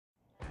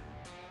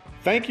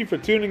Thank you for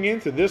tuning in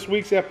to this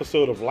week's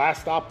episode of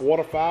Last Stop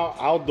Waterfowl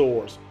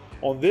Outdoors.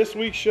 On this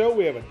week's show,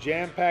 we have a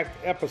jam-packed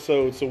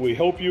episode, so we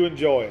hope you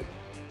enjoy it.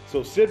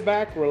 So sit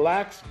back,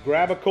 relax,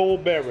 grab a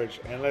cold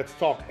beverage, and let's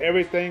talk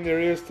everything there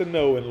is to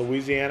know in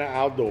Louisiana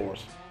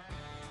outdoors.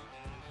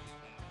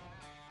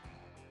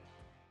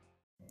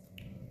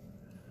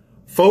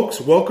 Folks,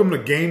 welcome to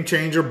Game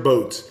Changer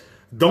Boats.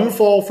 Don't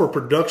fall for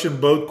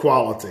production boat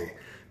quality.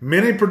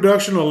 Many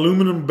production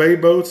aluminum bay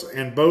boats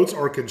and boats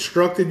are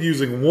constructed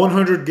using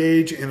 100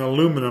 gauge in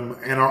aluminum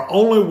and are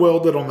only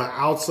welded on the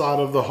outside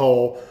of the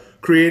hull,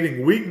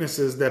 creating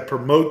weaknesses that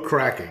promote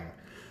cracking.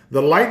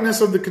 The lightness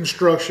of the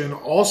construction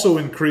also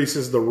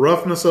increases the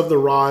roughness of the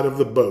ride of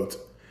the boat.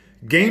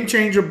 Game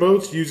Changer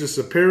Boats uses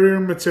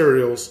superior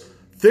materials,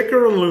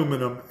 thicker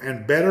aluminum,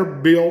 and better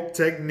build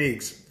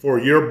techniques for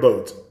your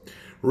boat.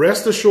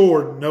 Rest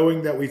assured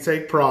knowing that we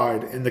take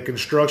pride in the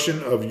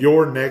construction of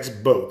your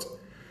next boat.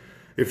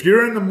 If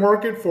you're in the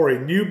market for a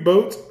new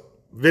boat,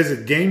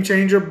 visit Game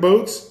Changer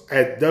Boats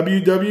at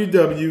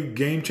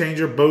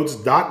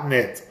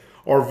www.gamechangerboats.net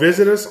or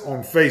visit us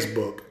on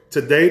Facebook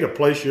today to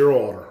place your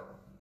order.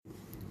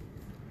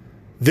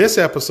 This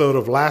episode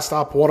of Last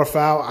Stop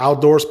Waterfowl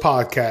Outdoors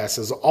Podcast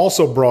is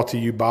also brought to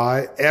you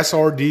by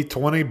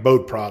SRD20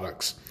 Boat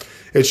Products.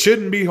 It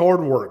shouldn't be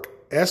hard work.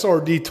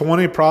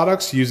 SRD20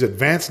 products use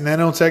advanced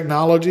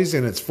nanotechnologies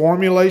in its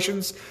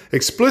formulations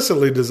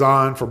explicitly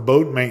designed for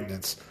boat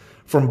maintenance.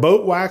 From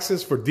boat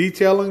waxes for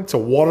detailing to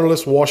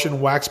waterless wash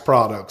and wax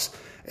products,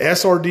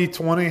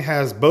 SRD20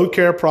 has boat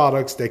care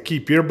products that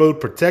keep your boat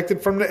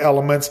protected from the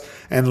elements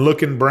and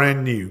looking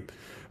brand new.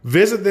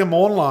 Visit them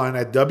online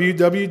at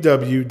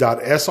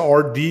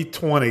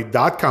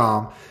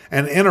www.srd20.com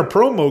and enter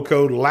promo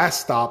code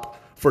LASTSTOP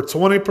for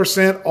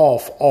 20%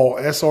 off all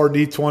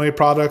SRD20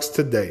 products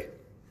today.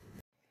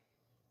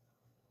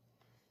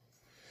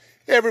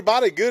 Hey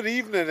everybody, good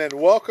evening and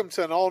welcome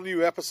to an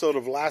all-new episode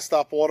of Last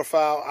Stop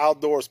Waterfowl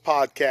Outdoors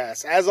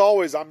Podcast. As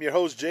always, I'm your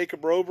host,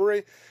 Jacob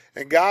Robery.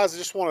 And guys, I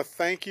just want to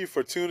thank you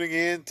for tuning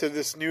in to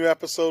this new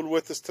episode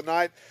with us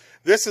tonight.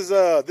 This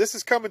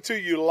is coming to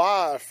you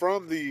live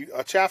from the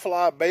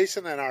Atchafalaya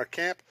Basin and our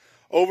camp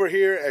over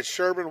here at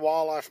Sherburne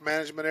Wildlife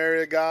Management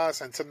Area,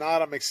 guys. And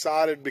tonight I'm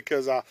excited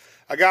because I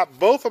got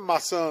both of my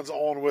sons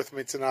on with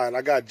me tonight.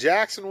 I got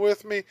Jackson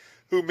with me,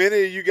 who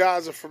many of you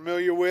guys are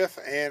familiar with,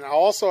 and I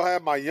also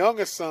have my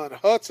youngest son,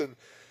 Hudson,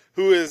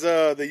 who is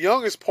the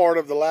youngest part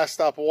of the Last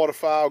Stop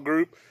Waterfowl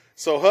group.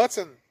 So,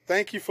 Hudson,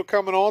 thank you for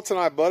coming on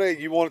tonight, buddy.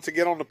 You wanted to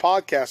get on the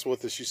podcast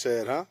with us, you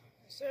said, huh?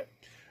 Yes, sir.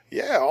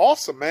 Yeah,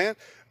 awesome, man.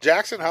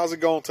 Jackson, how's it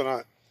going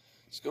tonight?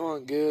 It's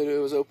going good. It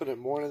was open at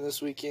morning this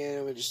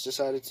weekend. We just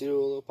decided to do a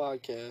little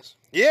podcast.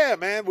 Yeah,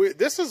 man.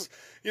 This is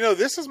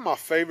my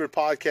favorite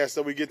podcast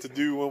that we get to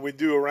do when we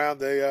do around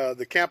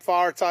the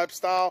campfire type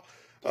style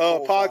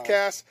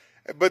podcast.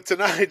 But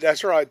tonight,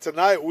 that's right.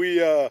 Tonight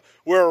we're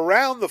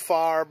around the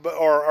fire,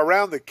 or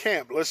around the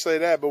camp. Let's say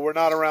that, but we're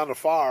not around the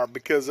fire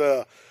because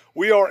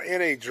we are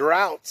in a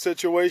drought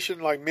situation,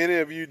 like many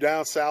of you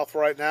down south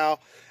right now,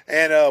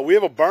 and we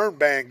have a burn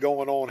ban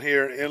going on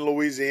here in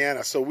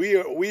Louisiana. So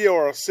we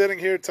are sitting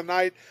here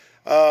tonight.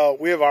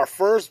 We have our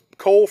first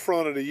cold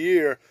front of the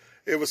year.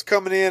 It was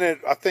coming in at,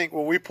 I think,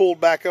 when we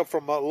pulled back up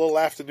from a little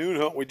afternoon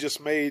hunt we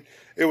just made,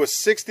 it was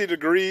 60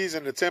 degrees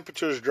and the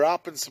temperature is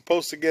dropping,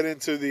 supposed to get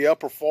into the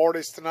upper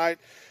 40s tonight.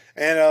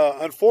 And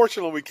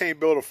unfortunately, we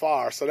can't build a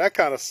fire, so that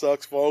kind of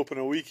sucks for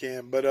opening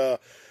weekend. But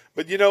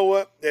you know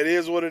what? It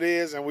is what it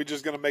is, and we're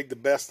just going to make the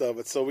best of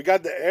it. So we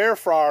got the air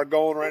fryer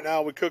going right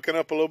now. We're cooking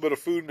up a little bit of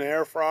food in the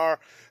air fryer.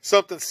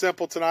 Something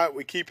simple tonight.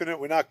 We're keeping it.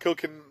 We're not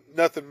cooking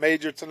nothing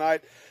major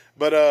tonight.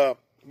 But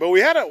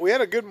we had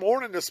a good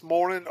morning this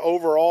morning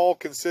overall,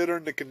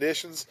 considering the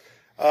conditions.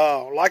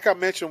 Like I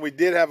mentioned, we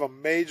did have a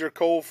major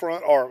cold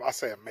front, or I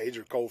say a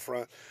major cold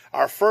front.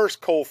 Our first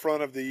cold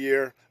front of the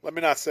year. Let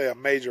me not say a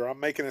major.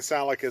 I'm making it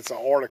sound like it's an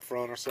Arctic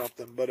front or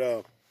something. But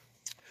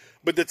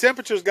the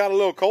temperatures got a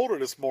little colder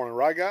this morning,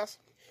 right, guys?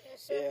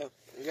 Yeah,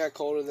 it got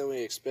colder than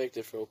we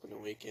expected for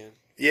opening weekend.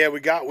 Yeah,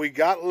 we got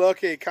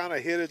lucky. It kind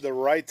of hit at the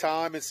right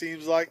time, it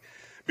seems like.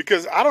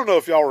 Because I don't know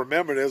if y'all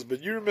remember this, but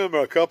you remember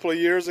a couple of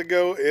years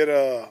ago,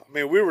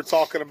 we were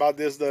talking about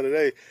this the other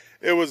day.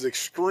 It was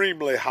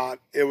extremely hot.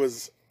 It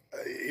was,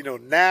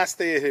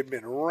 nasty. It had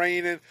been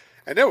raining,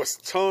 and there was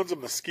tons of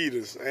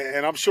mosquitoes.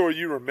 And I'm sure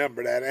you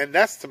remember that. And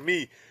that's, to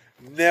me,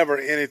 never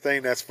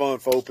anything that's fun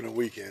for opening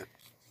weekend.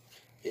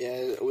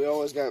 Yeah, we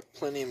always got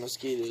plenty of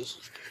mosquitoes.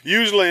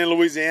 Usually in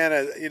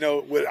Louisiana,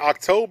 when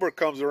October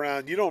comes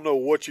around, you don't know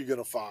what you're going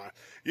to find.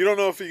 You don't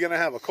know if you're going to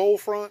have a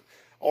cold front,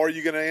 or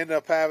you're going to end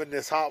up having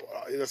this hot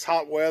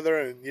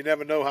weather, and you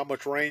never know how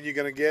much rain you're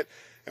going to get.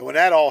 And when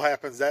that all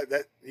happens, that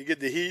you get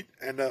the heat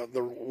and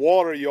the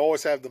water, you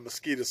always have the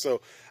mosquitoes. So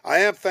I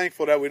am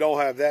thankful that we don't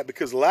have that,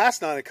 because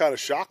last night it kind of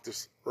shocked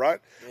us, right?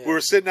 Yeah. We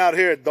were sitting out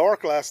here at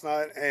dark last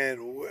night, and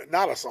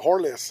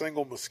hardly a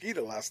single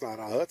mosquito last night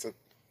on Hudson.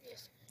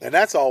 Yes. And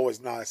that's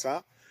always nice,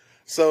 huh?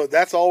 So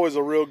that's always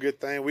a real good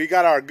thing. We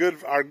got our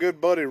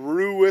good buddy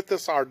Rue with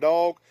us, our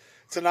dog.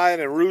 tonight,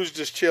 and Rue's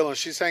just chilling.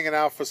 She's hanging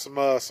out for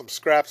some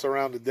scraps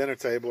around the dinner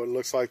table, it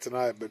looks like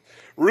tonight. But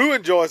Rue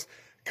enjoys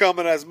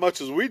coming as much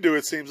as we do,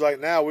 it seems like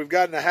now. We've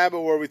gotten a habit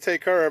where we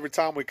take her every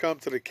time we come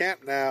to the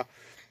camp now,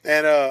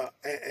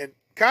 and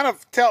kind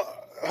of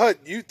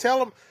you tell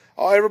them,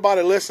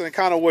 everybody listening,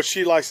 kind of what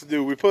she likes to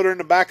do. We put her in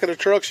the back of the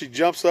truck, she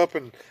jumps up,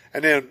 and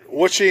then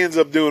what she ends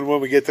up doing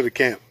when we get to the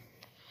camp.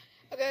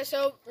 Okay,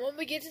 so when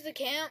we get to the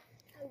camp,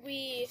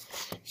 we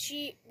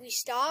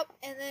stop,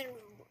 and then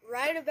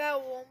right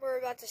about when we're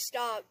about to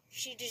stop,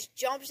 she just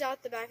jumps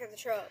out the back of the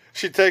truck.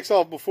 She takes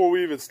off before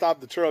we even stop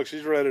the truck.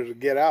 She's ready to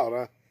get out,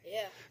 huh?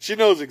 Yeah. She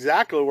knows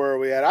exactly where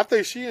we at. I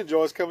think she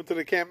enjoys coming to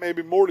the camp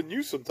maybe more than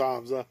you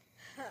sometimes, huh?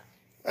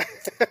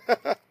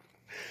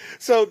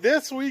 So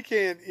this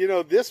weekend,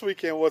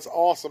 what's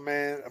awesome,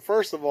 man.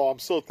 First of all, I'm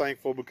so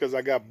thankful because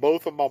I got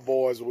both of my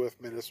boys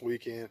with me this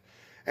weekend.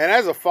 And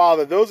as a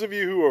father, those of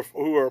you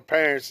who are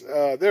parents,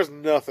 there's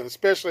nothing,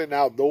 especially in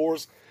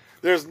outdoors,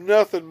 there's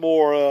nothing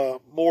more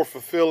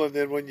fulfilling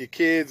than when your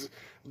kids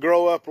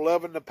grow up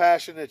loving the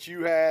passion that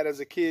you had as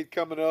a kid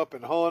coming up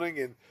and hunting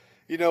and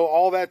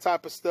all that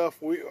type of stuff.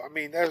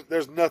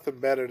 There's nothing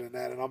better than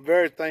that, and I'm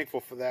very thankful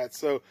for that.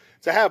 So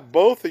to have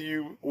both of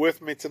you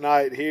with me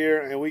tonight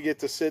here, and we get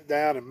to sit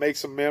down and make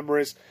some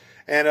memories,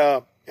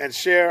 and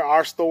share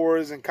our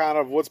stories and kind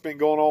of what's been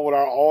going on with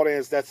our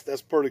audience,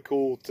 that's pretty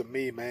cool to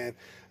me, man.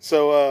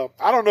 So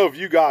I don't know if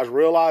you guys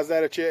realize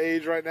that at your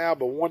age right now,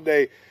 but one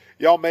day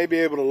y'all may be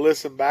able to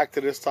listen back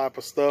to this type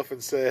of stuff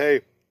and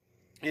say,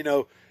 hey,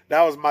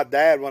 that was my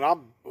dad when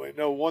I'm,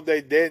 one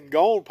day dead and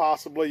gone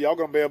possibly. Y'all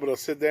going to be able to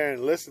sit there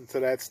and listen to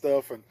that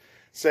stuff and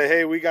say,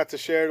 hey, we got to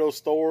share those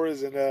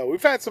stories. And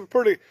we've had some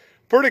pretty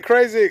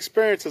crazy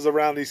experiences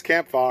around these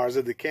campfires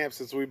at the camp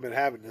since we've been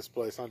having this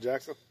place, huh,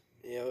 Jackson?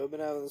 Yeah, we've been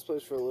having this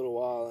place for a little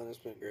while, and it's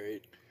been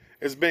great.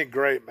 It's been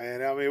great,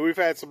 man. I mean, we've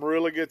had some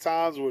really good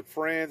times with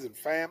friends and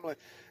family.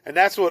 And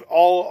that's what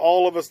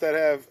all of us that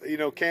have,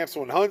 camps,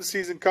 when hunting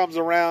season comes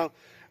around,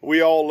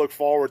 we all look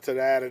forward to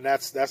that, and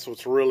that's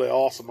what's really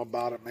awesome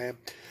about it, man.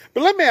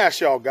 But let me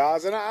ask y'all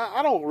guys, and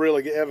I don't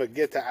really ever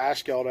get to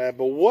ask y'all that,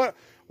 but what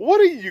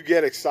do you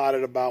get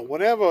excited about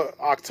whenever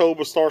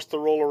October starts to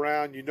roll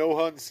around?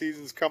 Hunting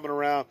season's coming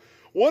around.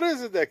 What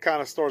is it that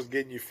kind of starts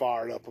getting you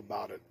fired up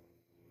about it?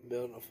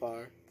 Building a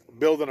fire.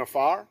 Building a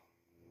fire?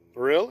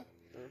 Really?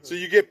 Mm-hmm. So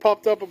you get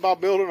pumped up about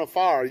building a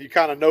fire. You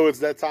kind of know it's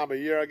that time of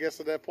year, I guess,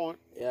 at that point?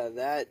 Yeah,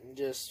 that and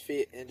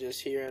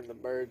just hearing the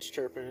birds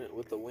chirping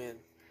with the wind.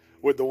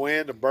 With the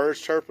wind, the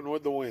birds chirping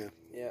with the wind.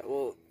 Yeah,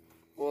 well.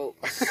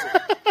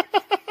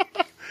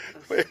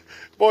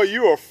 Boy,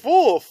 you are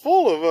full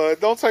of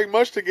it don't take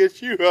much to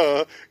get you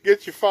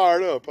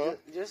fired up, huh?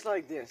 Just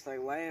like this,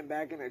 like laying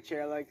back in a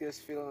chair like this,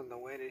 feeling the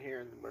wind and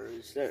hearing the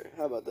birds. There,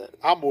 how about that?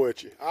 I'm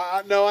with you.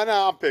 I know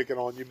I'm picking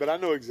on you, but I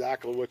know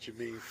exactly what you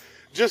mean.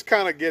 Just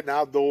kind of getting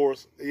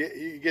outdoors.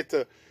 You get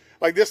to,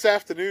 like this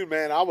afternoon,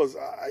 man.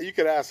 You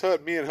could ask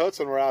Hut. Me and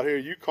Hudson were out here.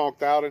 You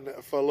conked out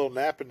for a little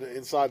nap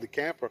inside the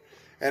camper.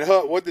 And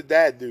Hut, what did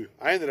Dad do?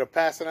 I ended up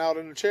passing out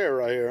in the chair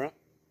right here, huh?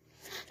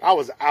 I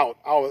was out.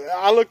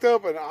 I looked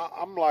up and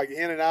I'm like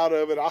in and out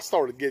of it. I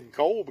started getting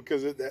cold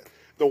because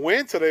the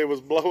wind today was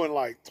blowing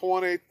like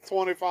 20,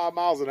 25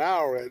 miles an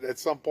hour at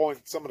some point,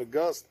 some of the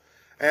gusts.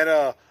 And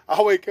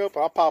I wake up,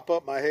 I pop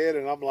up my head,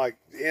 and I'm like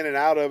in and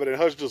out of it. And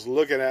Hut's just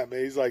looking at me.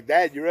 He's like,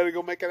 Dad, you ready to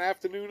go make an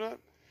afternoon hunt?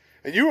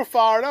 And you were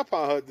fired up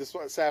on Hut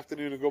this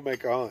afternoon to go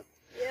make a hunt.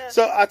 Yeah.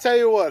 So I tell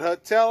you what,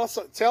 Hut,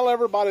 tell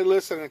everybody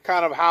listening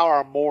kind of how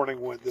our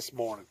morning went this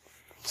morning.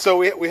 So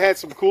we had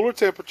some cooler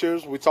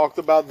temperatures. We talked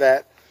about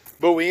that,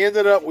 but we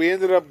ended up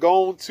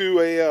going to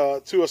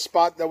a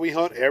spot that we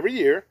hunt every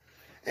year,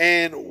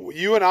 and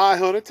you and I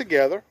hunted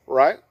together,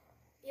 right?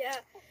 Yeah,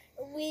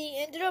 we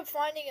ended up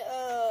finding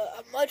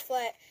a mud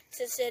flat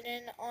to sit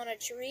in on a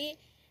tree,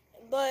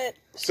 but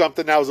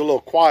something that was a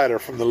little quieter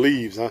from the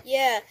leaves, huh?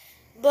 Yeah,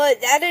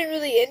 but that didn't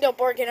really end up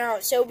working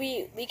out. So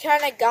we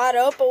kind of got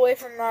up away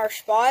from our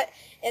spot,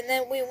 and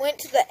then we went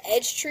to the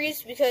edge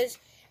trees because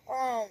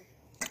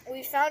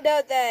we found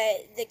out that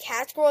the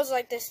cat squirrels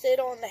like to sit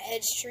on the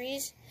edge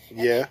trees.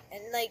 Yeah.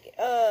 And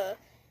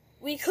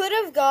we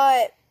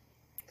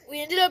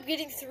ended up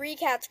getting 3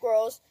 cat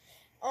squirrels.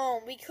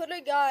 We could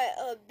have got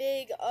a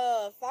big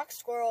fox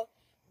squirrel,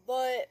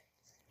 but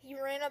he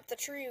ran up the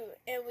tree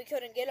and we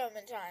couldn't get him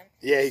in time.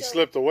 Yeah, he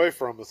slipped away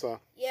from us, huh?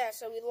 Yeah,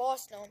 so we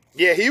lost him.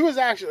 Yeah, he was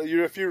actually,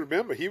 if you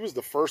remember, he was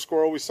the first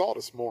squirrel we saw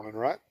this morning,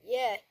 right?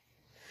 Yeah.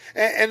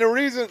 And the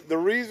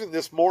reason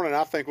this morning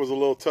I think was a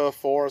little tough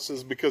for us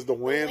is because the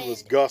wind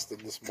was gusting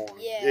this morning.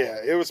 Yeah,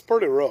 it was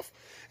pretty rough.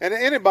 And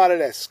anybody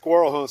that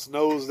squirrel hunts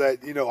knows that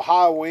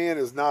high wind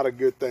is not a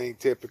good thing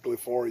typically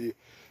for you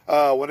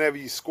whenever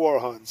you squirrel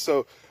hunt.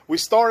 So we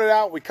started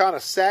out. We kind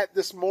of sat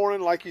this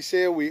morning, like you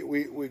said.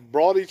 We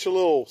brought each a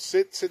little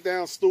sit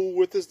down stool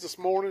with us this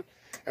morning,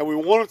 and we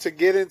wanted to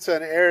get into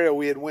an area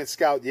we had went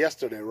scout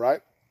yesterday,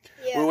 right?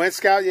 Yeah. We went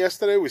scout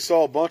yesterday. We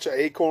saw a bunch of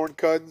acorn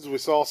cuttings. We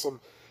saw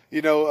some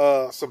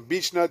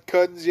beech nut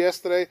cuttings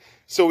yesterday.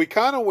 So we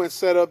kind of went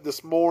set up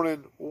this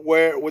morning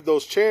with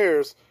those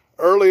chairs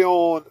early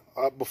on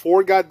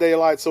before it got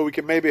daylight, so we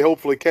can maybe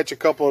hopefully catch a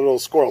couple of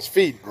those squirrels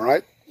feeding,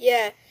 right?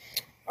 Yeah.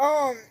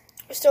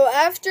 So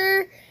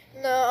after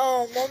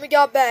the when we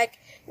got back,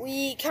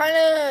 we kind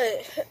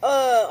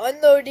of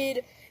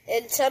unloaded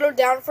and settled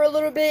down for a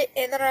little bit,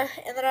 and then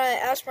I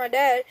asked my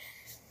dad,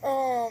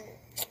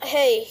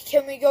 hey,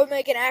 can we go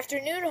make an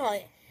afternoon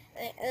hunt?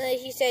 And then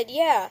he said,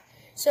 yeah.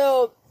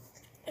 So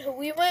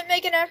we went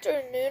make an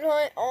afternoon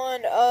hunt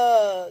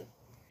on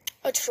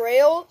a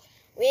trail.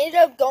 We ended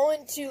up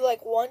going to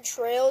like one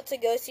trail to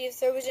go see if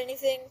there was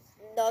anything.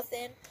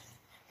 Nothing.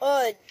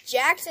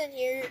 Jackson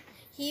here,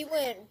 he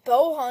went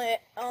bow hunt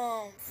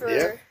for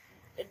a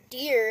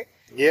deer.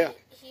 Yeah.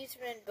 He's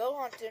been bow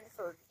hunting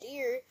for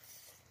deer,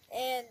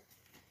 and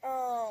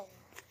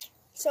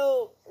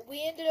so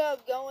we ended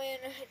up going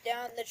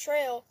down the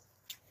trail,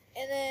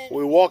 and then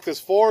We walked as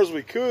far as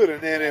we could,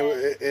 and then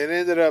it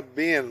ended up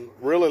being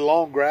really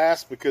long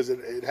grass because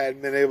it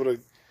hadn't been able to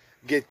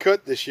get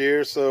cut this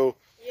year. So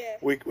yeah,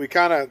 we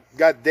kind of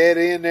got dead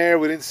in there.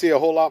 We didn't see a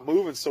whole lot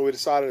moving, so we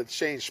decided to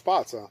change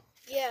spots, huh?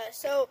 yeah.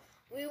 So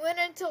we went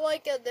into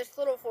like this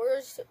little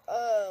forest.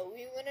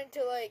 We went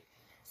into like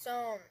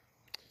some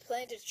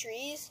planted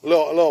trees. A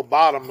little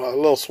bottom, a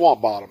little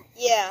swamp bottom.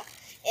 Yeah.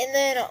 And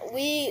then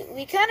we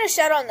kind of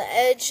sat on the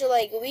edge,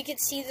 like we could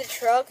see the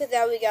truck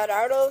that we got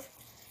out of.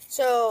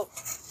 So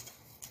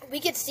we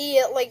could see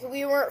it, like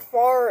we weren't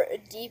far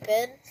deep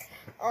in.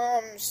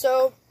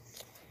 So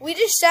we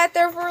just sat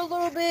there for a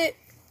little bit.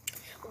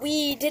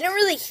 We didn't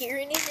really hear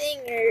anything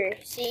or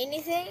see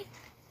anything.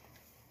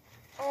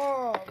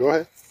 Go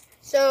ahead.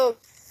 So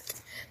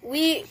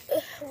we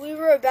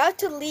were about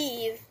to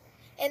leave,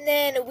 and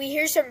then we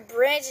hear some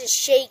branches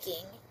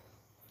shaking.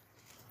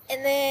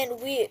 And then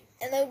we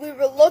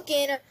were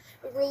looking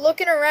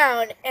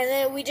around, and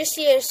then we just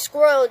see a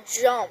squirrel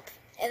jump,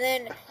 and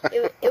then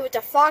it was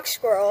a fox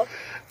squirrel.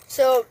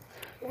 So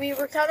we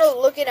were kind of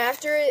looking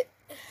after it.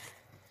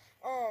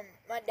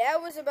 My dad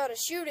was about to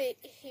shoot it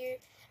here,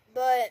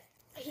 but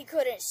he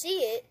couldn't see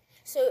it,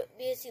 so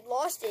because he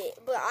lost it.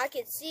 But I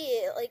could see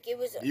it, like it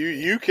was.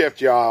 You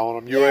kept your eye on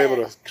him. You were able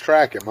to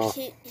track him, huh?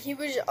 He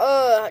was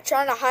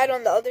trying to hide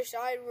on the other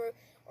side where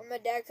my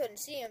dad couldn't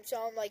see him.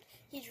 So I'm like,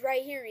 he's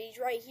right here,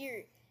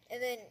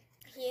 and then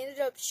he ended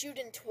up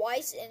shooting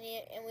twice, and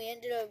we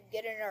ended up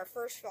getting our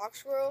first fox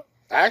squirrel.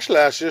 Actually,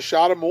 I just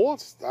shot him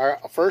once.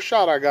 First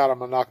shot I got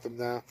him, I knocked him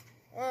down.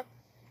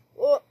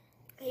 Well,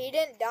 he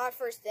didn't die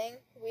first thing.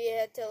 We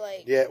had to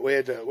like. Yeah, we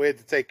had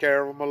to take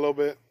care of him a little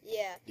bit.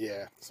 Yeah.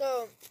 Yeah.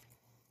 So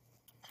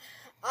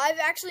I've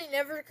actually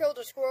never killed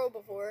a squirrel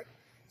before.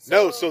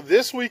 So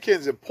this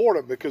weekend's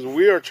important because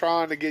we are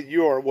trying to get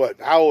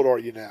how old are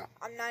you now?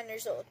 I'm 9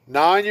 years old.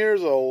 9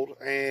 years old,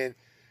 and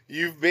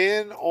you've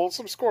been on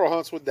some squirrel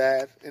hunts with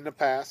Dad in the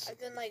past. I've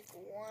been like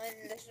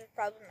one. This is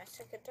probably my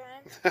second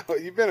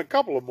time. You've been a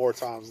couple of more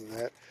times than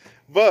that,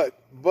 but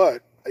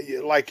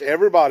like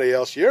everybody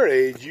else your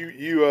age,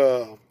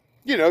 you're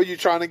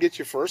trying to get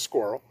your first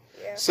squirrel.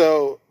 Yeah.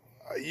 So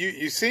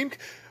you seem.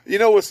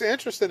 What's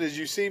interesting is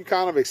you seem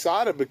kind of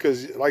excited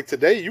because, like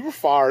today, you were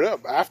fired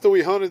up after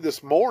we hunted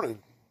this morning,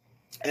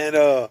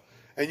 and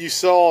you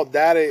saw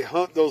Daddy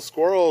hunt those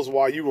squirrels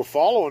while you were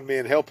following me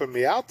and helping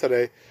me out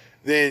today.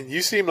 Then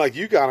you seem like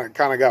you kind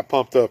of got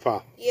pumped up,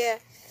 huh? Yeah.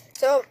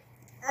 So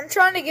I'm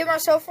trying to get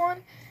myself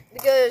one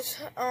because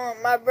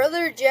my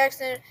brother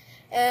Jackson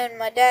and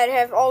my dad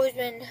have always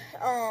been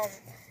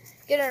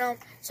getting them.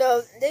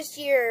 So this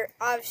year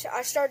I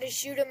started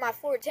shooting my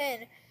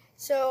 410.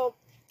 So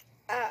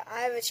I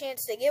have a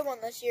chance to get one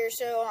this year,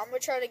 so I'm gonna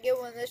try to get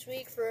one this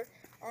week for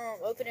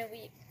opening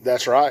week.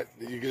 That's right.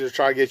 You can just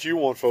try to get you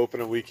one for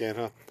opening weekend,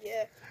 huh?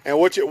 Yeah. And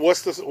what's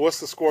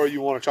the squirrel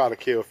you want to try to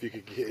kill if you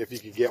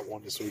could get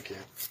one this weekend?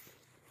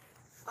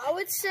 I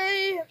would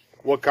say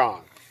What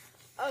kind?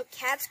 a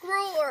cat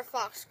squirrel or a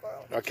fox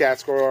squirrel. A cat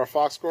squirrel or a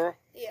fox squirrel?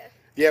 Yeah.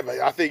 Yeah, but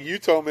I think you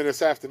told me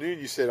this afternoon.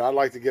 You said I'd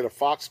like to get a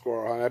fox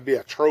squirrel. That'd be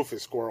a trophy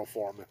squirrel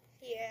for me.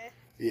 Yeah.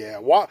 Yeah.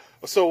 Why?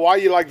 So why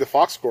you like the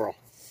fox squirrel?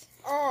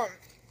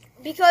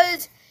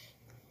 Because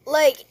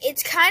like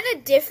it's kind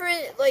of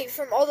different, like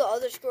from all the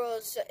other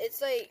squirrels.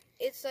 It's like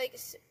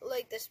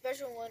the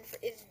special one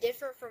is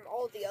different from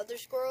all the other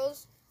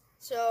squirrels.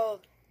 So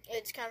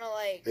it's kind of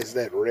like. Is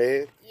that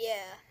red? Yeah.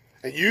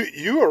 And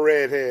you a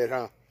redhead,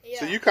 huh?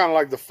 Yeah. So you kind of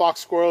like the fox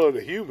squirrel of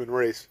the human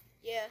race.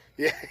 Yeah.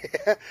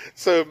 Yeah.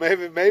 So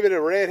maybe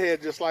the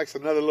redhead just likes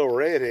another little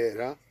redhead,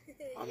 huh?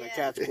 I'm a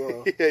cat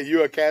squirrel. Yeah.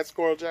 You a cat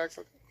squirrel,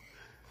 Jackson?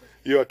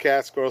 You're a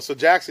cat squirrel. So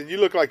Jackson, you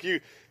look like you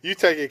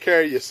taking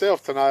care of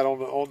yourself tonight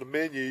on the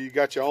menu. You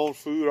got your own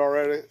food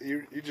already.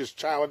 You just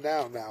chowing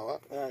down now,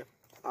 huh?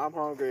 I'm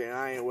hungry and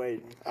I ain't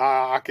waiting.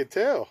 I could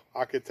tell.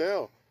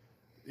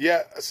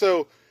 Yeah.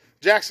 So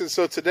Jackson,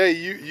 so today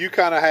you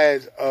kind of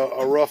had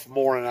a rough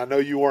morning. I know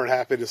you weren't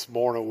happy this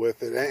morning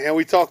with it, and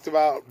we talked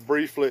about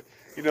briefly.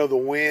 The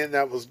wind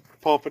that was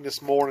pumping this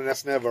morning.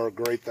 That's never a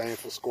great thing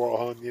for squirrel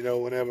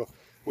hunting. Whenever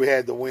we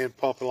had the wind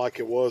pumping like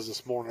it was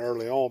this morning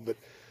early on, but.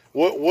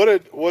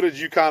 What did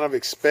you kind of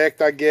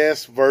expect, I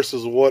guess,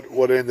 versus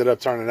what ended up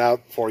turning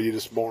out for you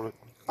this morning?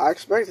 I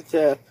expected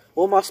to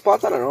Well, my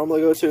spot that I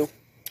normally go to,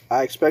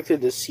 I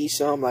expected to see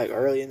some like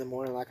early in the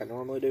morning, like I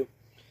normally do.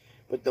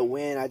 But the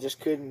wind, I just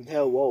couldn't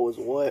tell what was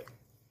what.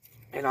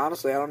 And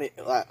honestly, I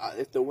don't like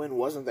if the wind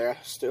wasn't there. I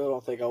still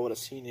don't think I would have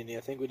seen any.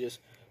 I think we just,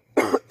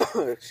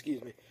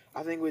 excuse me.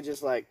 I think we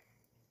just like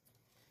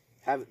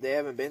they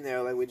haven't been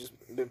there. Like we just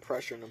been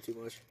pressuring them too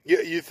much.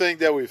 You think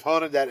that we've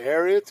hunted that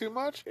area too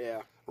much?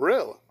 Yeah.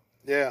 Really?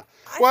 Yeah.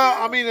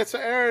 Well, I mean, it's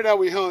an area that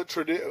we hunt.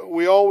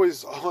 We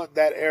always hunt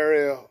that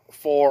area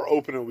for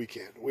opening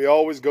weekend. We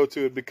always go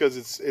to it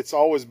because it's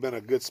always been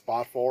a good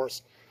spot for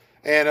us.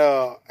 And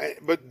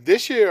but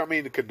this year, I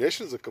mean, the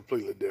conditions are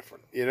completely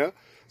different. You know,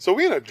 so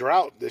we're in a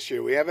drought this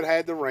year. We haven't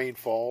had the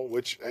rainfall,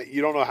 which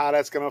you don't know how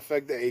that's going to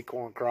affect the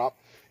acorn crop.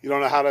 You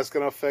don't know how that's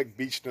going to affect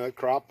beech nut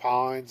crop,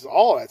 pines,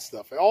 all that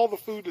stuff. All the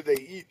food that they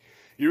eat,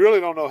 you really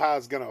don't know how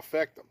it's going to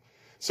affect them.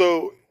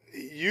 So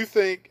you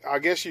think, I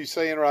guess you're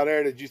saying right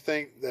there that you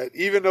think that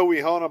even though we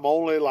hunt them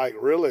only like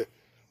really,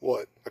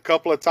 a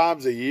couple of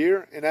times a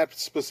year in that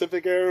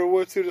specific area we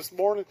went to this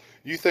morning,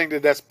 you think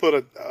that that's put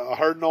a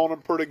hurting on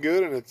them pretty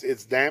good and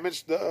it's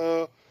damaged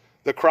the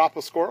crop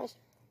of squirrels?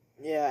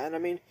 Yeah, and I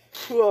mean,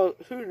 who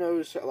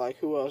knows, like,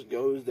 who else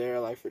goes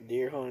there, like, for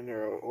deer hunting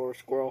or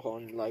squirrel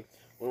hunting, like,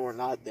 when we're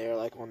not there,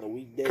 like, on the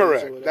weekdays.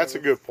 Correct. That's a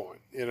good point.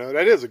 You know,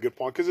 that is a good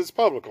point because it's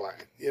public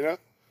land, you know?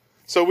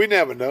 So we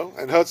never know.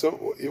 And Hudson,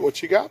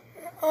 what you got?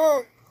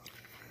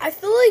 I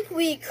feel like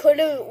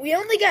we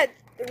only got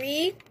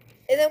 3,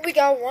 and then we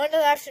got 1 in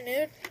the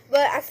afternoon,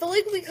 but I feel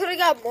like we could have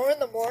got more in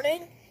the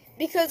morning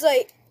because,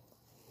 like,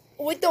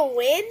 with the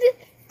wind,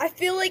 I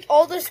feel like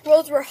all the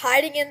squirrels were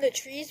hiding in the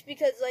trees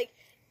because, like,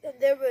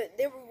 they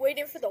were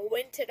waiting for the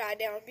wind to die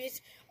down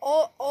because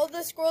all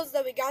the squirrels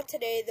that we got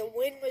today, the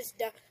wind was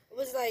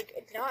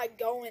like not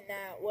going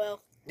that well.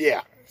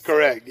 Yeah,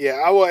 correct.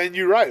 Yeah, and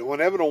you're right.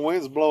 Whenever the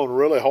wind's blowing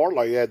really hard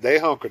like that, they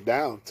hunker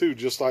down too.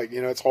 Just like,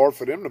 you know, it's hard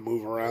for them to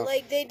move around.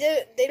 Like they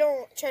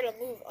don't try to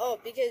move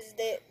up because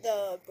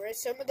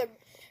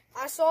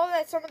I saw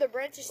that some of the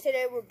branches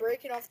today were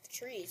breaking off the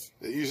trees.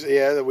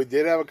 Yeah, we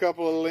did have a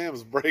couple of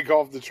limbs break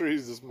off the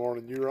trees this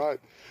morning. You're right.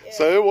 Yeah.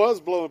 So it was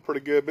blowing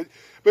pretty good.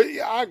 But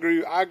yeah, I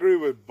agree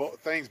with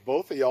things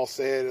both of y'all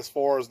said as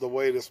far as the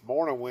way this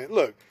morning went.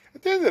 Look,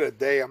 at the end of the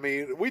day, I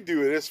mean, we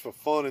do this for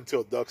fun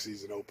until duck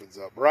season opens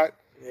up, right?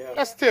 Yeah.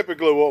 That's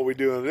typically what we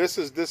do, and this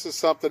is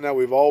something that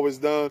we've always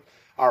done.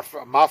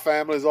 My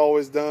family's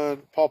always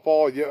done.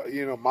 Pawpaw,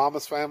 you know,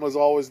 Mama's family's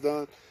always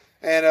done,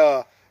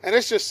 and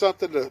it's just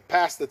something to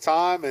pass the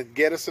time and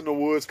get us in the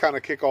woods, kind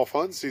of kick off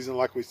hunting season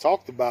like we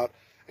talked about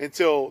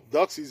until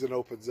duck season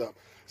opens up.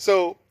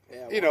 So,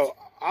 you know,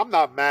 I'm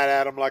not mad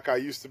at them like I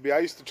used to be. I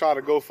used to try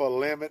to go for a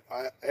limit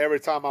every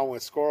time I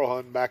went squirrel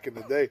hunting back in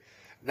the day.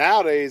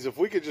 Nowadays, if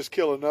we could just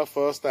kill enough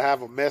for us to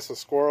have a mess of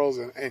squirrels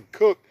and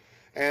cook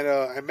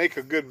and make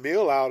a good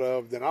meal out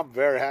of, then I'm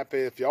very happy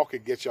if y'all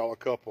could get y'all a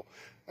couple.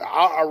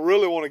 I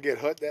really want to get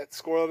Hut that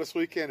squirrel this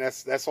weekend.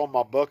 That's on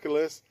my bucket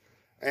list.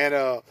 And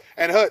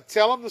Hut,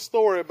 tell them the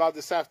story about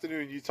this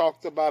afternoon. You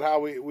talked about how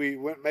we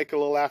went make a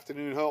little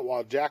afternoon hunt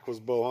while Jack was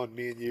bow hunting,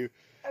 me and you.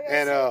 Okay,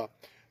 and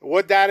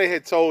what Daddy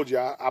had told you,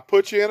 I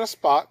put you in a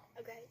spot.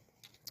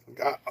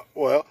 Okay.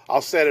 Well,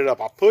 I'll set it up.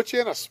 I put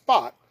you in a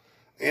spot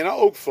in an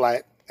oak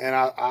flat, and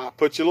I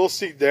put your little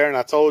seat there, and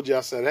I told you,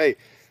 I said, hey,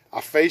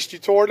 I faced you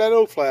toward that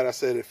oak flat. I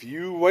said, if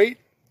you wait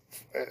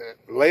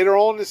later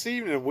on this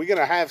evening, we're going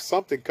to have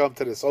something come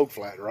to this oak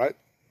flat, right?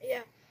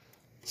 Yeah.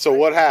 So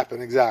what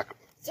happened exactly?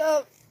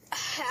 So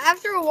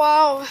after a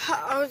while,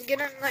 I was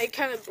getting like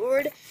kind of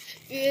bored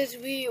because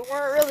we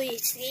weren't really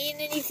seeing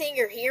anything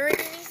or hearing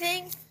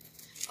anything.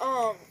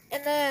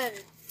 And then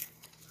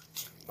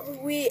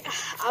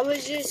I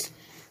was just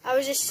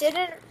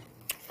sitting.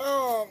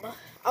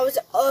 I was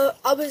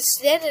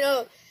standing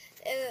up,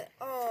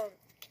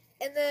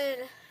 and then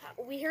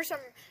we hear some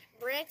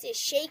branches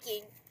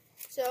shaking.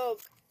 So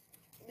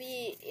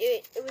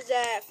it was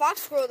that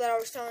fox squirrel that I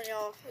was telling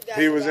y'all.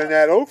 He was in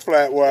that oak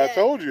flat where I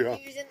told you. Huh?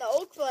 He was in the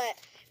oak flat,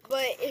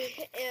 but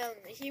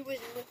he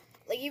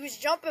was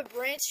jumping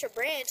branch to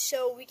branch,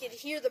 so we could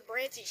hear the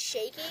branches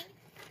shaking.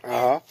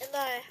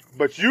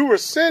 But you were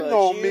sitting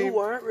on me. You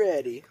weren't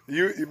ready.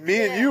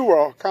 And you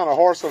were kind of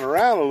horsing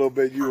around a little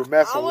bit. You were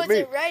messing with me. I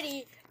wasn't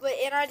ready,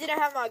 and I didn't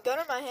have my gun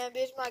in my hand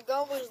because my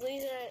gun was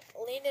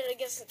leaning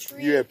against the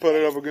tree. You had put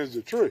it up against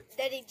the tree.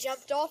 That he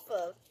jumped off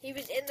of. He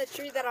was in the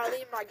tree that I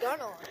leaned my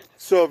gun on.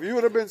 So if you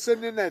would have been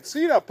sitting in that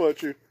seat I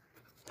put you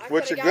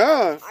with your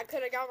gun, I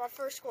could have got my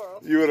first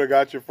squirrel. You would have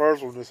got your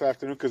first one this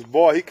afternoon. Because,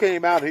 boy, he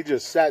came out and he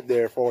just sat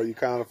there for you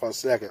kind of for a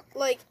second.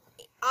 Like,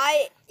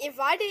 if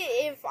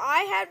I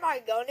had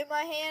my gun in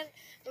my hand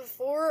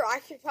before, I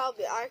could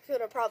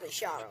have probably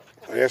shot him.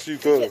 Yes, you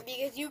could.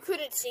 Because you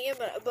couldn't see him,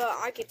 but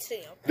I could see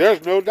him.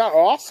 There's no doubt.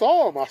 Oh, I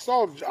saw him. I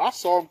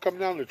saw him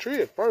coming down the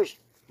tree at first,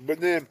 but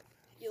then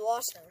you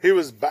lost him. He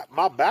was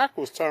my back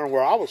was turned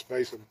where I was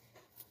facing,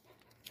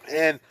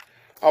 and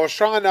I was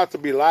trying not to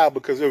be loud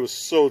because it was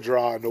so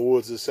dry in the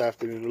woods this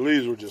afternoon. The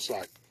leaves were just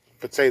like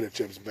potato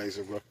chips,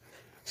 basically.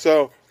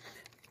 So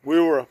we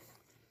were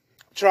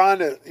trying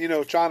to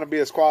be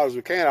as quiet as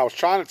we can. I was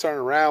trying to turn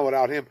around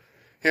without him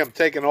him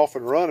taking off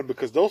and running,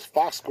 because those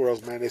fox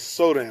squirrels, man, they're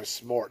so damn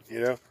smart.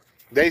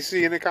 They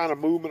see any kind of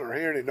movement or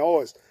hear any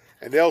noise,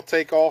 and they'll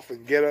take off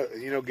and get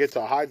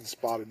to a hiding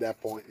spot at that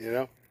point.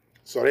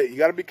 So you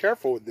got to be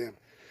careful with them.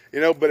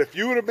 But if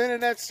you would have been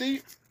in that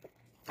seat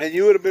and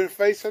you would have been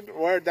facing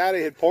where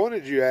Daddy had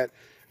pointed you at,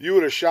 you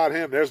would have shot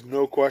him. There's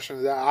no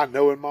question that I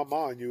know in my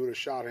mind you would have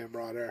shot him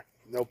right there.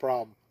 No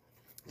problem.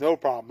 No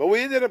problem. But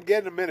we ended up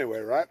getting him anyway,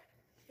 right?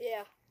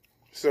 Yeah.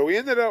 So we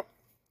ended up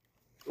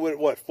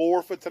with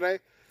 4 for today.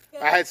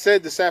 I had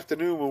said this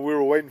afternoon when we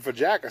were waiting for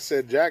Jack, I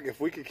said, Jack,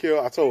 if we could kill,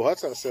 I told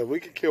Hudson, I said, if we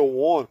could kill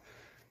one,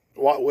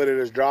 with it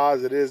as dry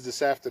as it is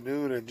this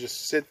afternoon and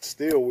just sit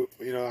still,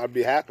 I'd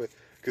be happy.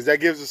 Because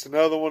that gives us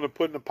another one to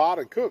put in the pot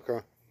and cook,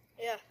 huh?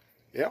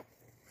 Yeah.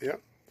 Yeah.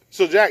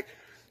 So, Jack,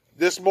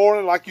 this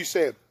morning, like you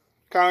said,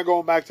 kind of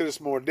going back to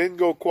this morning, didn't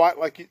go quite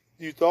like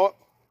you thought?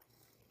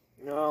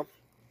 No,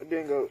 it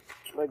didn't go,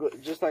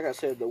 just like I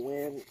said, the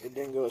wind, it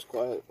didn't go as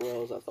quite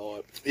well as I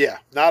thought. Yeah,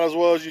 not as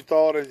well as you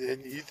thought,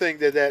 and you think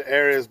that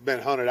area has been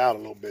hunted out a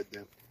little bit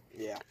then?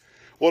 Yeah.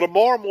 Well,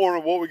 tomorrow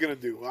morning, what we're going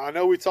to do, I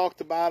know we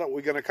talked about it.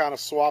 We're going to kind of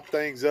swap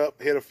things up,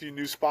 hit a few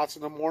new spots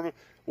in the morning.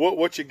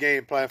 What's your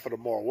game plan for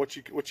tomorrow? What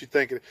you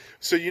thinking?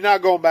 So you're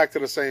not going back to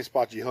the same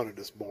spot you hunted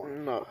this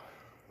morning? No.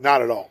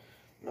 Not at all?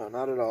 No,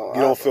 not at all.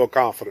 You don't feel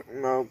confident?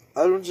 No.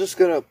 I'm just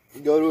going to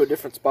go to a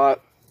different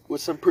spot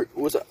with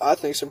I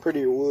think some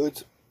prettier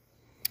woods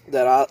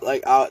that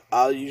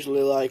I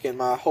usually like, and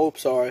my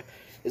hopes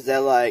is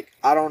that,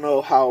 I don't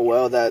know how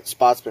well that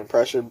spot's been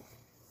pressured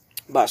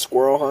by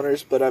squirrel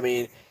hunters, but I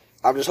mean,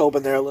 I'm just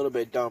hoping they're a little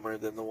bit dumber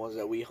than the ones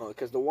that we hunt,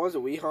 because the ones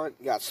that we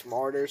hunt got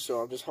smarter, so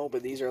I'm just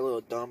hoping these are a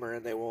little dumber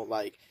and they won't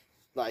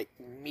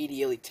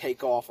immediately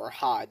take off or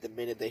hide the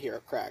minute they hear a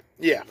crack.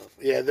 Yeah,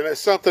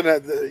 there's something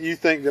that you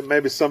think that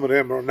maybe some of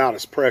them are not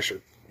as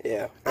pressured.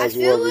 Yeah. As I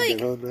feel well like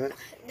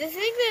the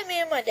thing that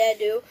me and my dad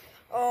do,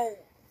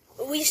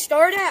 we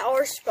start at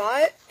our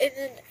spot, and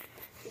then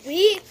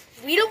we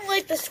don't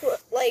like the squirrel.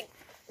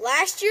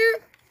 Last year,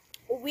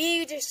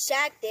 we just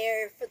sat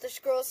there for the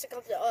squirrels to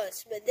come to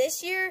us. But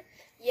this year,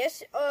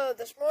 this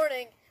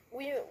morning,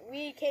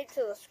 we came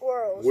to the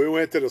squirrels. We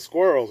went to the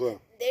squirrels, huh?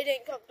 They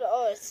didn't come to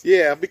us.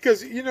 Yeah,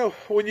 because,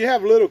 when you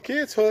have little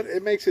kids hunt,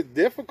 it makes it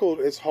difficult.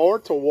 It's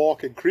hard to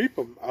walk and creep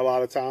them a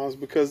lot of times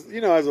because,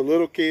 as a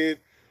little kid,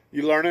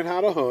 you're learning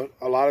how to hunt.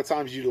 A lot of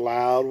times you're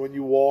loud when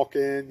you walk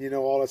in,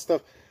 all that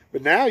stuff.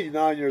 But now you're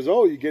 9 years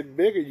old, you're getting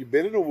bigger. You've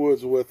been in the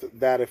woods with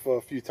Daddy for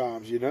a few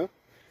times,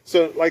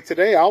 So, like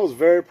today, I was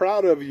very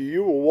proud of you.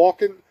 You were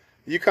walking.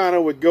 You kind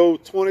of would go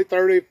 20,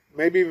 30,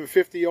 maybe even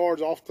 50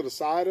 yards off to the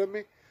side of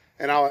me,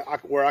 and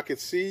where I could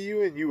see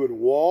you, and you would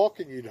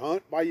walk and you'd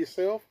hunt by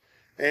yourself.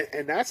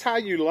 And that's how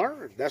you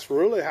learn. That's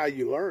really how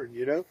you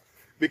learn,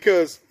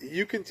 because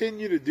you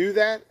continue to do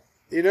that,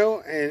 and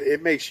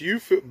it makes you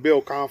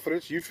build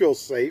confidence. You feel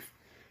safe,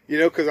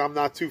 because I'm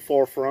not too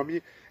far from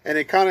you. And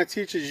it kind of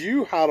teaches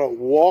you how to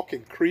walk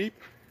and creep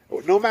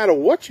no matter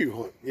what you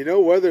hunt,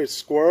 whether it's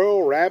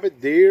squirrel, rabbit,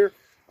 deer,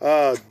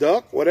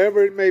 duck,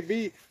 whatever it may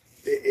be.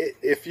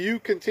 If you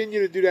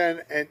continue to do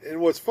that, and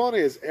what's funny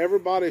is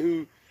everybody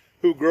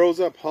who grows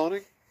up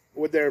hunting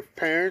with their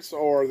parents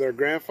or their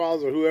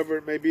grandfathers or whoever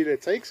it may be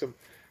that takes them,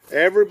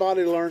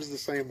 everybody learns the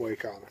same way,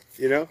 kind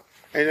of,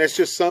 And it's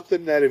just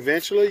something that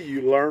eventually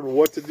you learn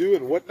what to do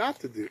and what not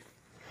to do.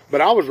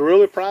 But I was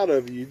really proud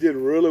of you. You did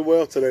really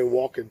well today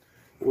walking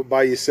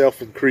by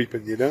yourself and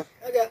creeping,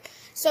 Okay,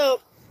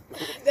 so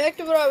back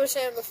to what I was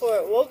saying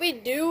before. What we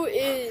do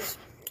is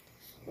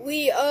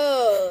we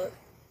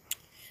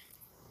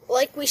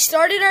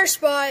start at our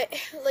spot,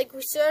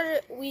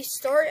 we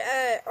start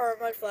at our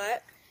mud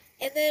flat,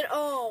 and then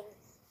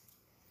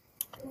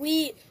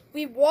we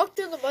walk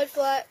through the mud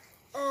flat,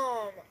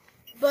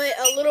 but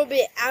a little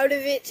bit out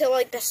of it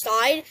to the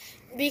side,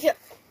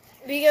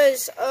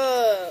 because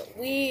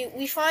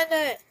we find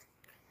that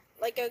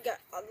like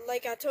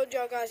I told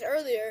y'all guys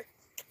earlier,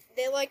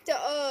 they like to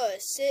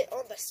sit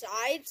on the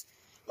sides.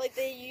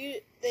 They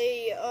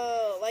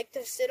like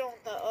to sit on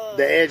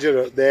the edge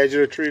of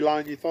the tree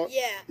line. You thought?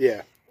 Yeah.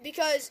 Yeah.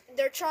 Because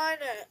they're trying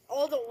to.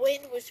 All the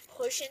wind was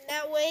pushing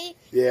that way.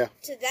 Yeah.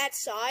 To that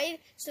side,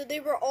 so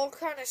they were all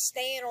kind of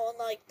staying on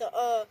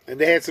the. And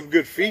they had some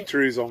good feed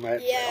trees on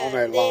that. Yeah. On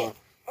that line.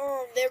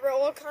 They were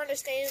all kind of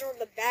standing on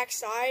the back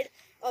side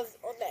on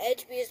the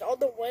edge because all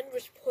the wind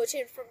was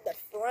pushing from the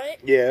front.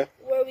 Yeah.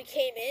 Where we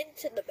came in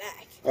to the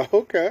back.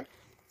 Okay.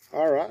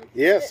 All right.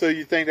 Yeah, so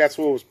you think that's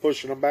what was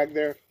pushing them back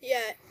there?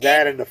 Yeah.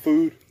 That and the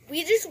food?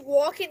 We just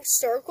walk in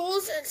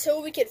circles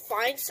until we can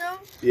find some.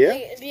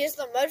 Yeah. Because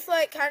the mud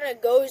flat kind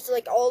of goes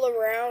all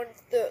around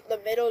the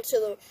middle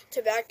to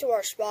back to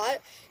our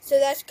spot. So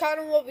that's kind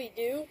of what we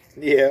do.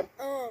 Yeah.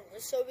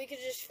 So we can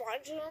just find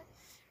some.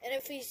 And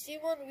if we see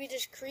one, we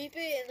just creep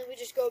it, and then we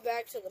just go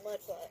back to the mud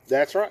flat.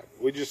 That's right.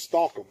 We just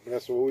stalk them.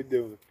 That's what we're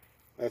doing.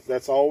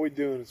 That's all we're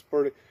doing. It's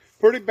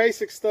pretty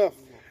basic stuff.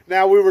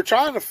 Now, we were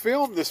trying to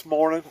film this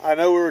morning. I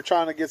know we were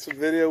trying to get some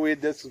video. We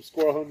did some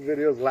squirrel hunting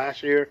videos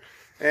last year.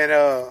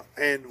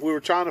 And we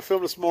were trying to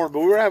film this morning, but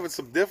we were having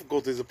some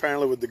difficulties,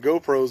 apparently, with the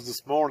GoPros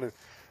this morning.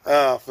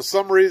 For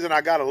some reason,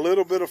 I got a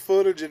little bit of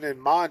footage, and then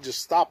mine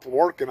just stopped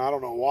working. I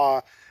don't know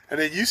why. And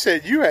then you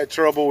said you had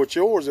trouble with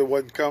yours. It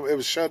wasn't it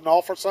was shutting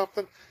off or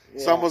something.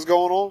 Yeah. Something was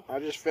going on.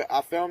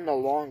 I filmed a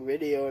long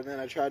video, and then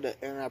I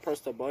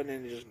pressed the button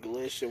and it just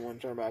glitched and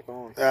wouldn't turn back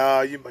on.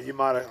 You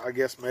might have, I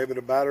guess maybe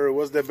the battery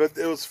was there, but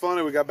it was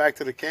funny. We got back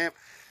to the camp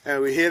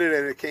and we hit it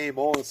and it came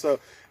on. So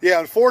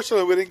yeah,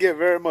 unfortunately we didn't get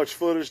very much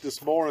footage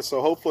this morning.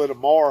 So hopefully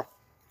tomorrow,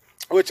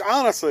 which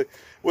honestly,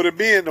 with it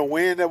being the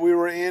wind that we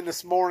were in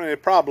this morning,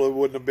 it probably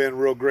wouldn't have been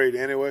real great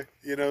anyway.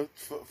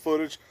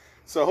 Footage.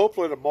 So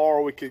hopefully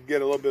tomorrow we could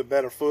get a little bit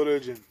better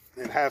footage and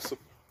have some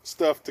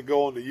stuff to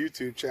go on the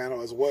YouTube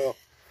channel as well.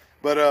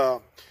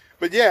 But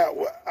yeah,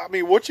 I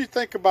mean, what you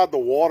think about the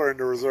water in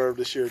the reserve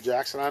this year,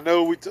 Jackson? I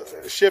know we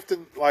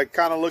shifting, like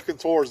kind of looking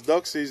towards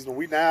duck season.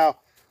 We now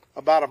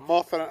about a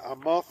month,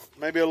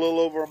 maybe a little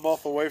over a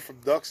month away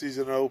from duck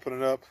season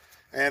opening up.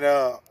 And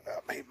I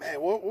mean, man,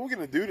 what are we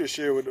gonna do this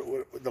year with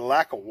the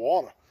lack of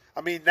water?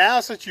 I mean, now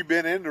since you've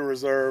been in the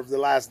reserve the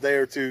last day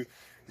or two,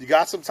 you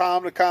got some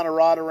time to kind of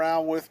ride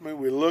around with me.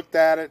 We looked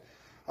at it.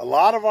 A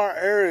lot of our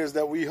areas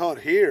that we hunt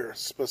here,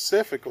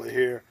 specifically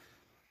here,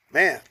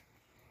 man,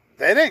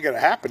 that ain't going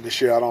to happen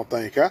this year, I don't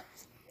think, huh?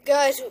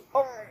 Guys,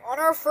 on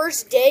our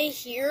first day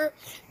here,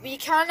 we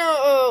kind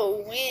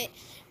of went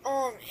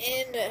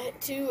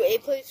into a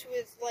place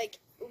with, like,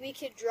 we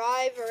could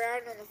drive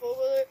around on the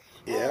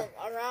four-wheeler,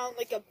 around,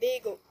 like, a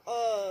big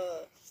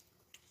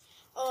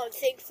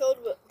thing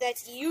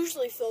that's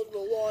usually filled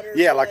with water.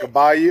 Yeah, like a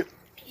bayou?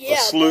 Yeah,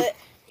 but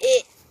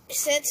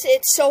since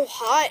it's so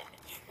hot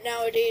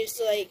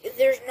nowadays, like,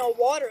 there's no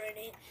water in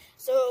it.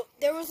 So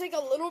there was like a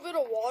little bit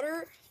of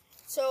water.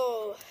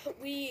 So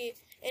it's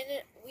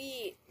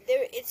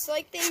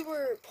like they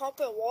were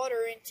pumping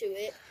water into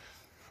it.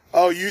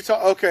 Oh,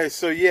 Utah. Okay,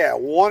 so yeah,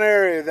 one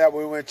area that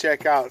we went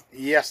check out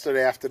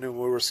yesterday afternoon,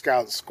 we were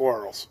scouting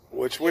squirrels,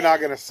 which we're not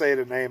going to say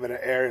the name of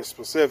the area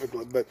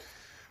specifically, but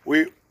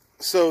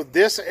so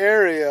this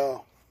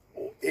area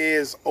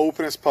is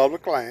open as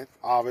public land.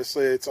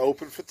 Obviously, it's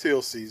open for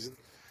teal season.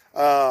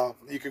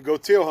 You could go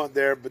teal hunt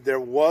there, but there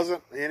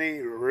wasn't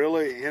any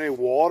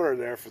water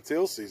there for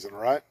teal season,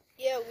 right?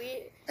 Yeah,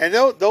 And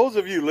those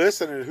of you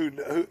listening who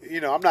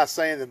I'm not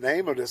saying the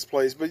name of this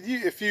place, but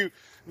if you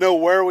know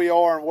where we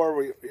are and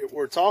where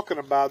we're talking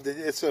about, then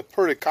it's a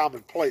pretty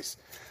common place.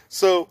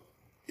 So,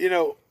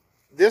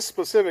 this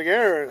specific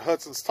area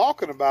Hudson's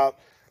talking about,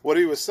 what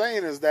he was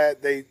saying is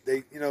that they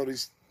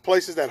these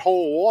places that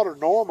hold water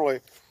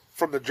normally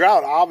from the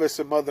drought,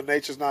 obviously Mother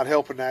Nature's not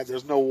helping that.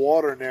 There's no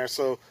water in there.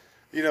 So,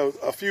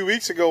 a few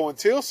weeks ago when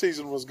teal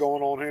season was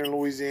going on here in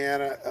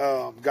Louisiana,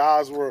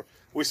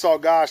 we saw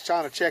guys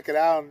trying to check it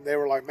out, and they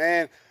were like,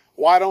 man,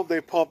 why don't they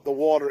pump the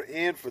water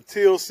in for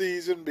teal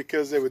season?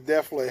 Because it would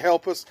definitely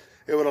help us.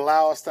 It would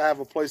allow us to have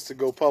a place to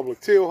go public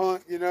teal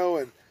hunt, and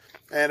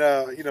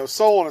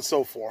so on and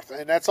so forth.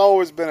 And that's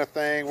always been a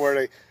thing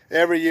where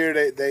every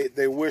year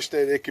they wish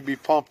that it could be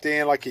pumped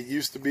in like it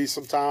used to be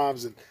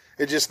sometimes, and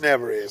it just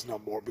never is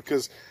no more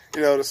because,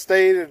 the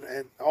state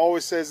and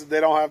always says that they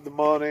don't have the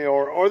money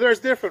or there's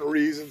different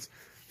reasons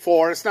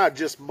for it. It's not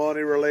just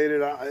money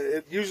related.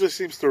 It usually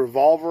seems to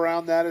revolve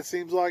around that, it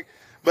seems like.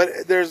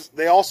 But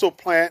they also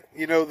plant,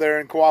 they're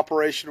in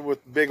cooperation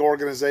with big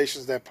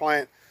organizations that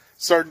plant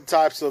certain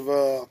types of,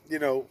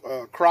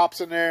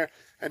 crops in there.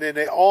 And then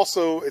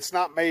it's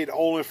not made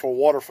only for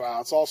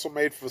waterfowl. It's also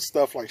made for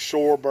stuff like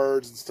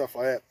shorebirds and stuff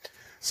like that.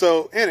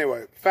 So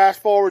anyway,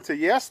 fast forward to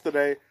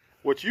yesterday,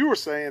 what you were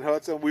saying,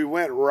 Hudson, we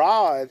went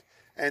ride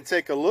and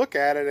take a look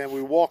at it, and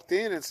we walked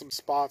in some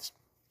spots,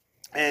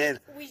 and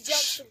we jumped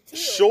some teal.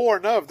 Sure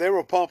enough, they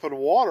were pumping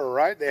water,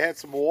 right? They had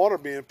some water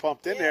being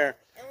pumped in there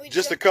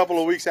just a couple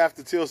of weeks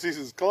after teal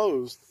season's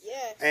closed.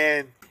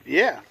 Yeah.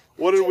 And,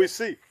 what did we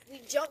see?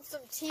 We jumped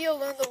some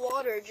teal in the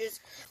water,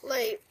 just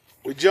like...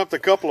 We jumped a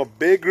couple of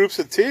big groups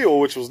of teal,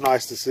 which was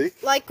nice to see.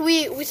 Like,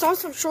 we saw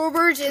some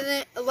shorebirds, and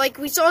then, like,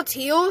 we saw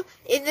teal,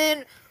 and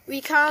then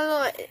they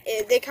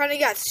kind of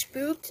got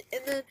spooked,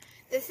 and then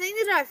the thing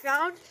that I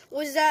found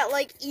was that,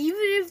 like, even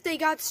if they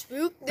got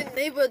spooked, then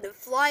they would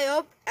fly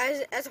up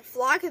as a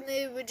flock, and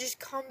they would just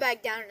come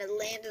back down and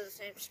land in the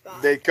same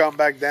spot. They'd come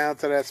back down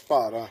to that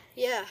spot, huh?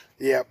 Yeah.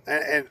 Yeah.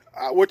 And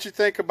what you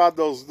think about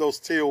those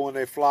teal when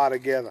they fly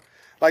together?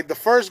 Like, the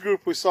first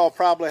group we saw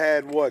probably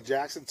had, what,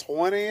 Jackson,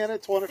 20 in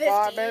it?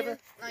 25, 50, maybe?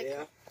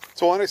 Yeah.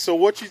 20. So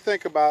what you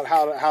think about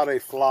how they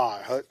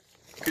fly, Hut?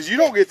 Because you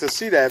don't get to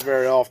see that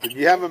very often.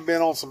 You haven't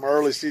been on some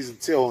early season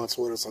teal hunts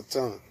with us a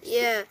ton.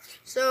 Yeah.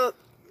 So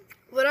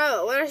what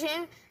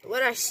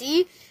I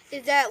see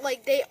is that,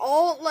 like, they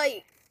all,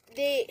 like,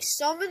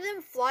 some of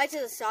them fly to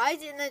the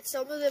sides, and then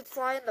some of them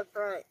fly in the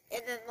front,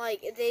 and then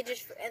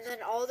then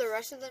all the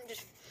rest of them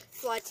just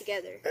fly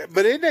together.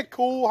 But isn't it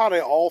cool how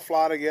they all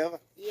fly together?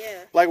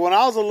 Yeah. Like, when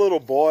I was a little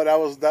boy,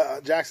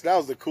 Jackson, that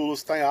was the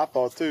coolest thing I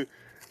thought too.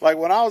 Like,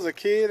 when I was a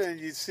kid, and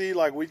you'd see,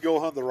 like, we'd go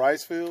hunt the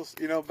rice fields,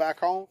 back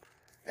home,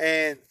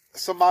 and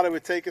somebody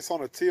would take us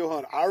on a teal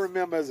hunt. I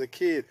remember as a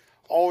kid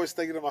always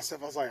thinking to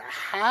myself, I was like,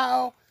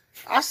 how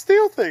I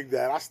still think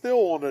that. I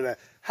still wonder that.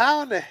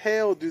 How in the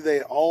hell do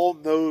they all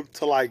know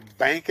to like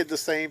bank at the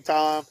same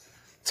time,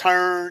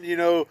 turn,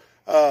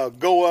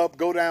 go up,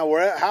 go down,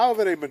 wherever,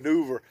 however they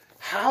maneuver?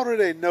 How do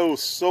they know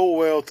so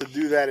well to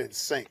do that in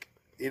sync,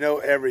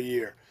 every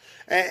year?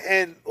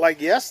 And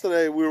like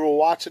yesterday, we were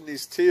watching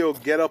these teal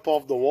get up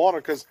off the water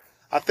because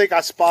I think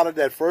I spotted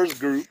that first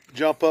group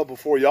jump up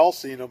before y'all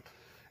seen them.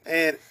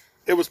 And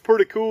it was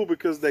pretty cool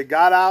because they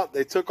got out,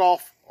 they took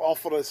off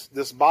of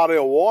this body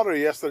of water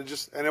yesterday,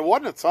 and it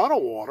wasn't a ton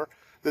of water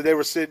that they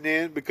were sitting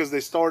in because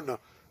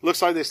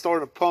looks like they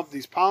starting to pump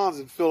these ponds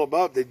and fill them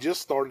up. They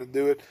just starting to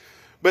do it.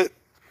 But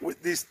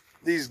with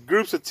these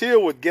groups of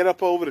teal would get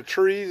up over the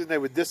trees and they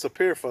would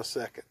disappear for a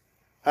second.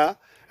 Huh?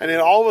 And then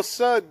all of a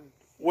sudden,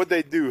 what'd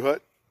they do,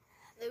 Hut?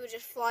 They would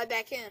just fly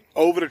back in.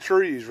 Over the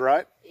trees,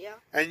 right? Yeah.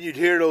 And you'd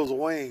hear those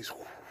wings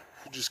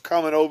just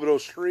coming over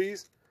those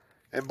trees.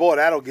 And boy,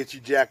 that'll get you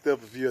jacked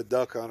up if you're a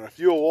duck hunter. If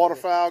you're a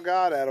waterfowl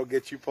guy, that'll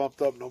get you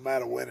pumped up no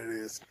matter when it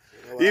is.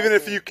 Even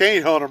if you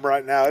can't hunt them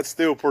right now, it's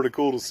still pretty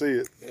cool to see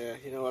it. Yeah,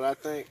 you know what I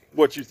think?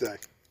 What you think?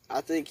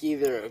 I think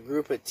either a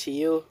group of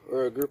teal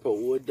or a group of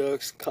wood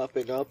ducks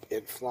cupping up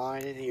and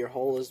flying into your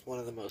hole is one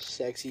of the most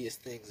sexiest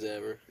things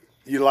ever.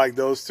 You like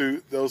those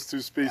two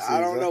species? I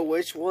don't know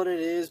which one it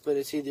is, but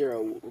it's either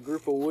a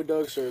group of wood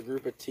ducks or a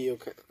group of teal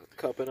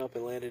cupping up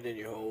and landing in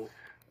your hole.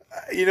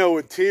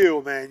 With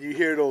teal, man, you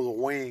hear those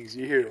wings.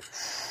 You hear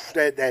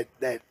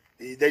that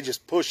they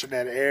just pushing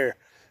that air,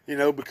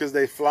 because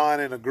they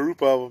flying in a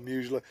group of them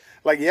usually.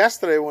 Like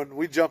yesterday when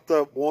we jumped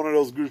up one of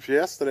those groups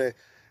yesterday,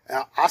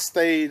 I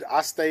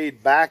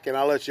stayed back and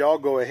I let y'all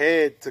go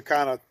ahead to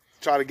kind of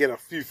try to get a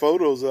few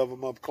photos of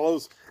them up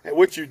close. And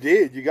what you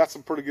did, you got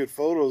some pretty good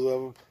photos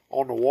of them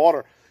on the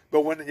water.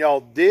 But when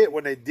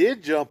they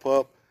did jump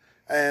up,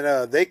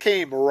 and they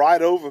came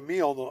right over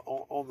me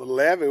on the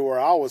levee where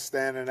I was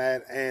standing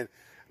at, and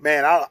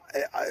man,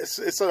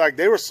 it's like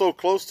they were so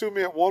close to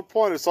me at one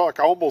point. It's like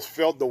I almost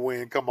felt the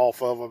wind come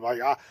off of them. Like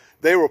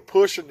they were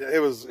pushing. It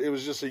was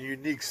just a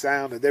unique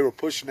sound that they were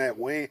pushing that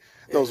wing,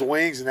 those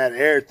wings, and that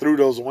air through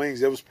those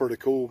wings. It was pretty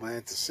cool,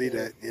 man, to see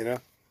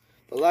that.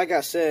 But like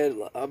I said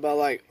about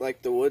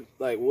like the wood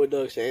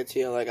ducks and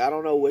teal, like I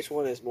don't know which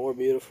one is more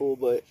beautiful,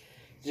 but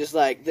just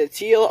like the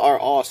teal are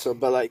awesome,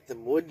 but like the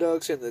wood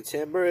ducks and the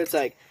timber, it's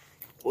like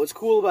what's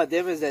cool about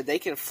them is that they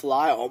can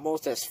fly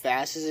almost as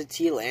fast as a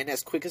teal and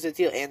as quick as a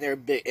teal, and they're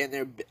big, and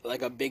they're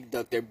like a big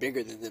duck. They're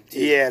bigger than them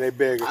too. Yeah, they're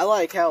bigger. I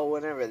like how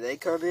whenever they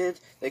come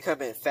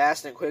in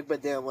fast and quick,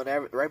 but then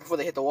right before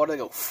they hit the water, they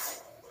go.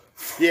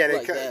 Yeah,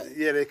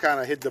 they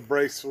kind of hit the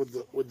brakes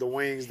with the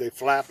wings. They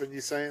flapping.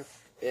 You saying?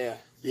 Yeah.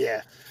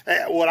 Yeah.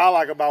 And what I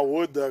like about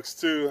wood ducks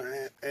too,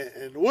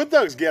 and wood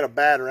ducks get a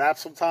bad rap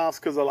sometimes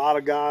because a lot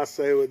of guys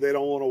say they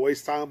don't want to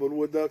waste time with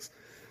wood ducks.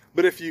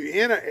 But if you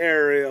in an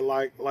area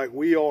like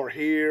we are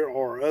here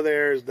or other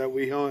areas that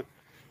we hunt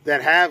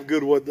that have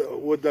good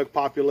wood duck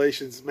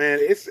populations, man,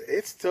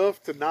 it's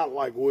tough to not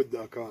like wood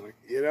duck hunting.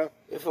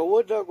 If a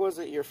wood duck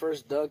wasn't your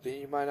first duck, then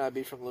you might not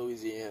be from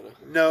Louisiana.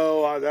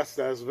 No, that's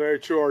very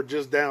true. Or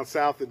just down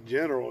south in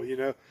general.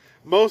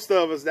 Most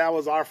of us, that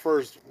was our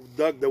first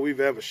duck that we've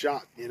ever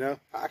shot,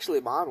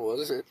 Actually, mine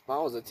was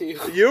a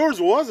teal.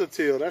 Yours was a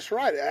teal. That's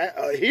right.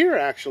 Here,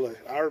 actually.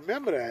 I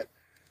remember that.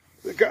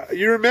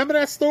 You remember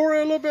that story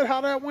a little bit,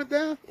 how that went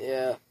down?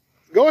 Yeah.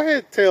 Go ahead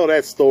and tell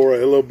that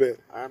story a little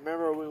bit. I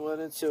remember we went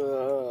into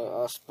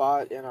a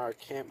spot in our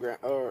campground,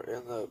 or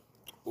in the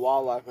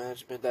wildlife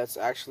management, that's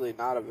actually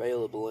not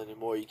available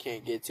anymore. You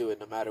can't get to it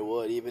no matter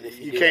what. Even if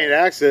you can't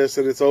access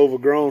it, it's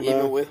overgrown now.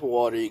 Even with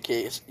water,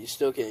 you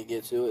still can't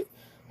get to it.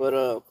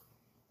 But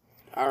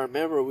I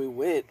remember we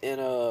went and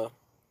that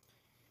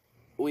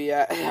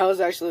was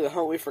actually the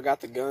hunt. We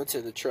forgot the guns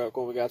in the truck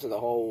when we got to the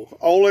hole.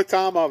 Only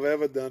time I've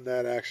ever done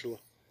that, actually.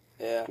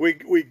 Yeah.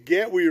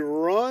 We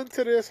run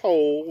to this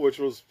hole, which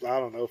was, I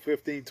don't know,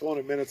 15,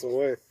 20 minutes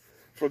away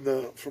from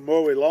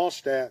where we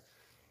launched at.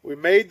 We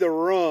made the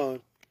run,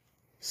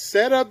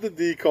 set up the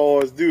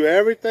decoys, do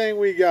everything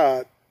we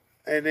got,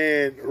 and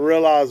then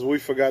realized we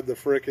forgot the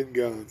freaking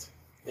guns.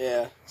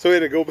 Yeah. So we had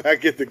to go back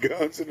and get the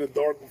guns in the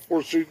dark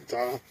before shooting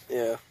time.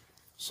 Yeah.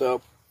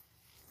 So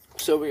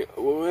we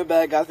went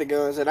back, got the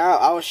guns, and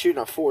I was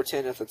shooting a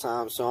 410 at the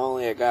time, so I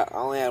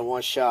only had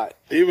one shot.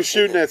 He was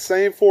shooting that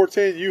same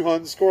 410 you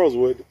hunting squirrels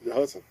with,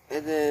 Hudson.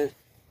 And then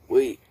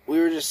we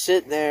were just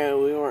sitting there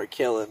and we weren't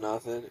killing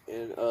nothing,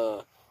 and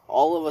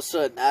all of a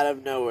sudden, out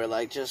of nowhere,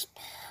 like just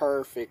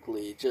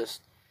perfectly,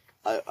 just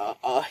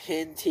a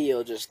hen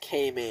teal just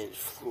came in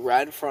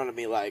right in front of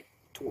me, like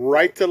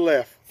right to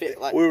left.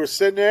 We were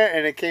sitting there,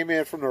 and it came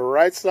in from the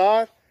right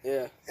side.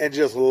 Yeah. And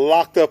just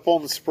locked up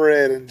on the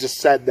spread and just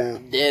sat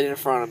down. Dead in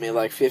front of me,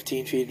 like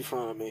 15 feet in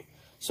front of me.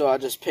 So I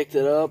just picked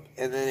it up,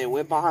 and then it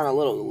went behind a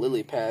little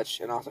lily patch,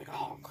 and I was like,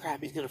 oh,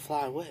 crap, he's going to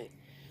fly away.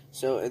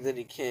 So, and then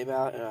he came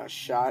out, and I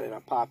shot, and I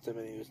popped him,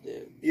 and he was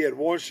dead. You had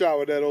one shot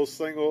with that old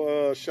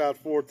single shot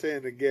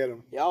 410 to get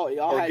him.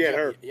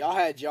 Y'all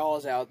had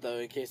jaws out, though,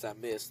 in case I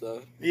missed,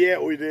 though. Yeah,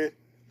 we did.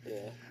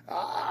 Yeah.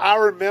 I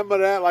remember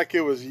that like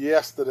it was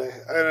yesterday,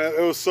 and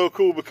it was so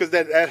cool because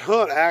that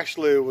hunt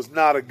actually was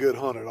not a good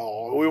hunt at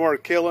all. We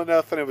weren't killing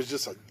nothing. It was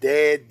just a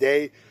dead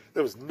day.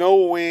 There was no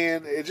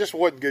wind. It just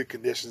wasn't good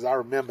conditions. I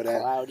remember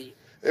that. Cloudy.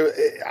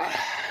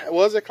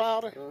 Was it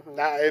cloudy? Mm-hmm.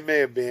 Nah, it may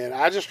have been.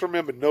 I just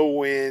remember no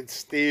wind,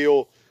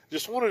 still.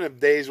 Just one of them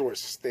days where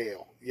it's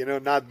stale.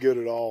 Not good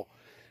at all.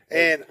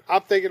 And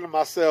I'm thinking to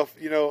myself,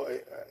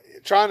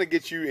 trying to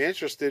get you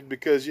interested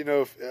because,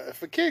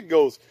 if a kid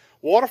goes,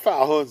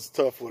 waterfowl hunting's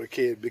tough with a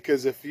kid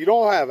because if you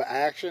don't have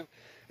action,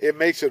 it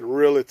makes it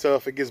really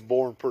tough. It gets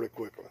boring pretty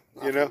quickly.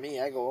 Not for me,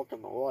 I go walk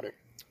in the water.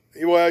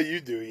 Well,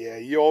 you do, yeah.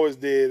 You always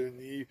did,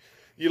 and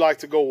you like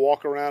to go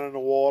walk around in the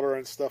water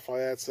and stuff like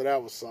that. So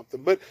that was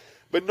something. But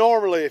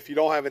normally, if you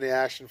don't have any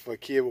action for a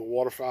kid with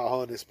waterfowl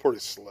hunting, it's pretty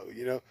slow.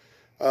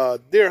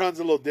 Deer hunting's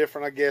a little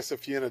different, I guess.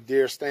 If you're in a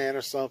deer stand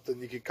or something,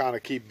 you can kind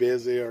of keep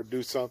busy or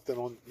do something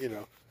on,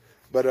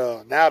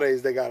 But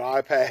nowadays they got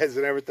iPads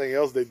and everything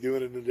else they're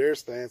doing in the deer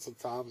stand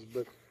sometimes.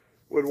 But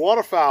with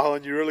waterfowl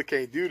hunting, you really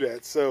can't do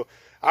that. So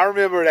I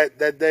remember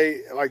that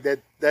day, like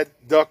that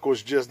duck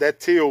was that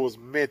teal was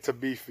meant to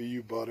be for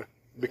you, Butter,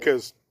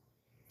 because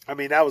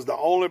that was the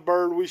only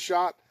bird we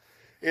shot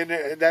in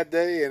that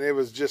day, and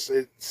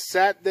it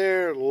sat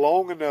there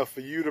long enough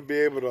for you to be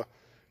able to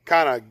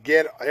kind of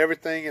get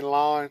everything in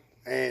line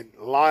and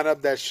line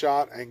up that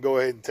shot and go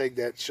ahead and take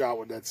that shot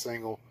with that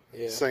single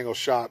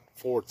shot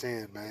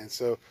 410, man.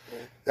 So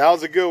that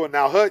was a good one.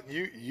 Now, Hut,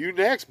 you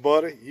next,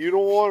 buddy. You the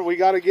one. We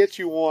got to get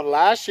you one.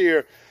 Last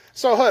year,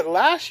 so Hut,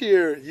 last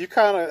year you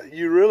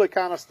really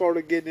kind of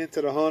started getting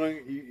into the hunting.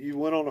 You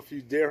went on a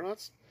few deer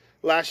hunts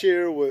last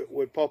year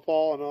with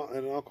Pawpaw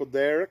and Uncle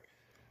Derek,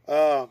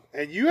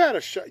 and you had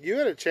a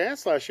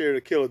chance last year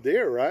to kill a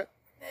deer, right?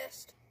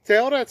 Missed.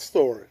 Tell that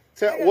story.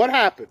 What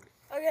happened.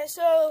 Okay,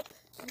 so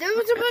there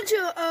was a bunch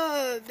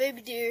of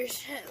baby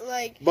deers,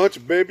 I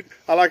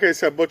like how you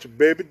said bunch of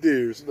baby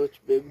deers.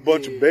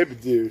 Bunch of baby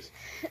deers.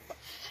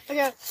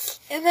 Okay,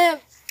 and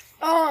then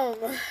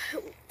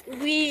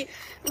we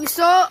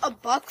saw a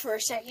buck for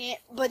a second,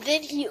 but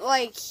then he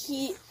was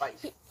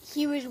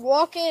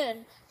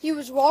walking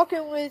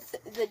with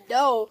the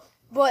doe,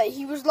 but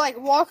he was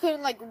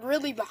walking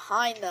really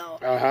behind though.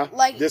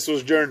 This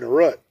was during the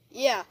rut.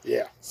 Yeah.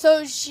 Yeah.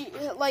 So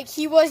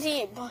he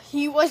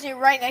wasn't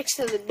right next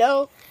to the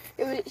doe.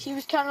 He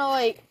was kind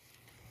of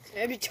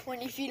maybe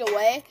 20 feet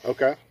away.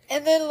 Okay.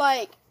 And then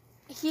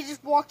he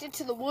just walked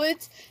into the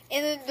woods,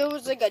 and then there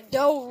was a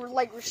doe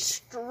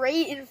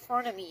straight in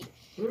front of me.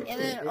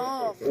 And then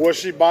was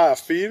she by a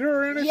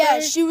feeder or anything? Yeah,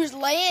 she was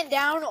laying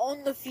down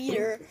on the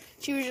feeder.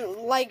 She was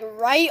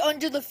right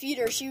under the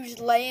feeder. She was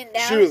laying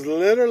down. She was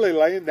literally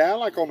laying down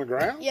on the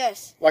ground?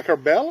 Yes. Like her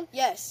belly?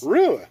 Yes.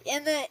 Really?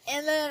 And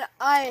then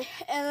I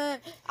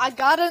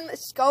got in the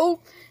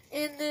scope,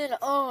 and then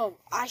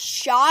I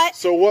shot.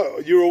 So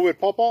what, you were with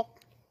Pawpaw?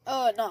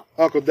 No.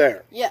 Uncle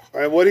Derek? Yeah.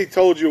 And what he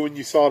told you when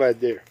you saw that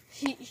deer?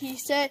 He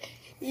said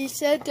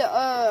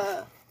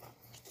to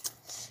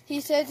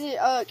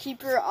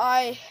keep your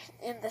eye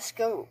in the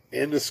scope.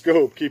 In the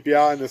scope. Keep your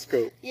eye in the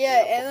scope.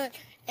 Yeah,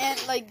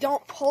 and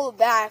don't pull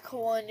back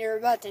when you're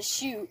about to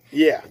shoot.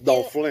 Yeah,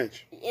 don't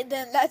flinch. And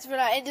then that's what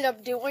I ended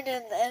up doing,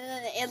 and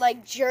then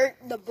it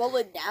jerked the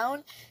bullet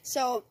down.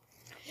 So,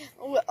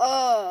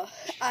 I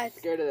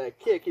Scared of that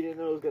kick. You didn't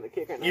know it was gonna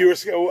kick or not. You were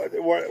scared.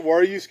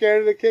 Were you scared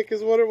of the kick?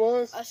 Is what it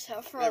was? I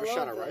shot for Never a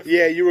shot little a bit. rifle.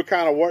 Yeah, you were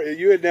kind of worried.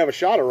 You had never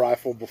shot a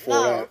rifle before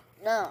that.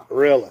 No.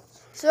 Really?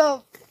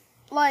 So,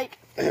 I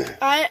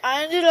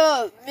ended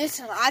up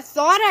missing. I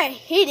thought I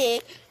hit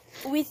it.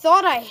 We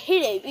thought I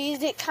hit it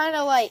because it kind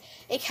of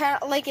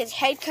its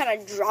head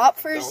kind of dropped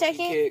for a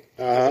second. Kick.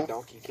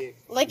 Donkey kick.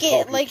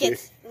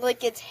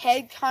 Its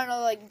head kind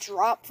of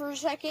dropped for a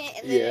second,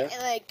 and then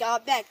it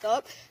got back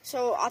up.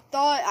 So I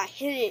thought I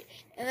hit it,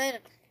 and then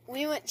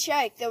we went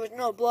check. There was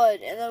no blood,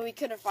 and then we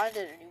couldn't find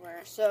it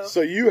anywhere.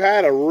 So you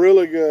had a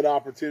really good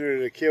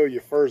opportunity to kill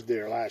your first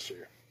deer last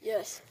year.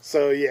 Yes.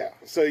 So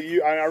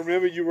I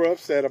remember you were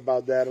upset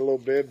about that a little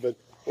bit, but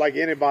like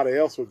anybody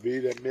else would be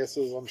that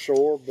misses, I'm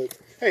sure. But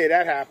hey,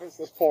 that happens.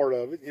 That's part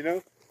of it,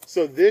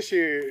 So this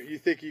year, you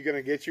think you're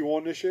gonna get you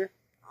one this year?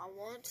 I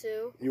want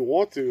to. You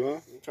want to, huh?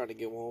 I'm trying to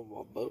get one with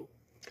my bow.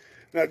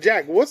 Now,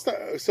 Jack,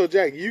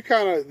 Jack, you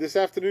kind of this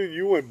afternoon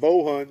you went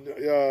bow hunting.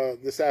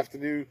 This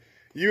afternoon,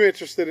 you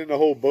interested in the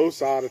whole bow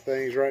side of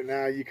things right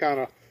now? You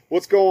kind of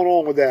what's going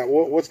on with that?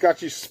 What's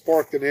got you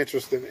sparked an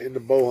interest in the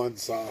bow hunting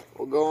side?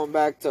 Well, going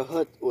back to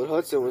what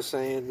Hudson was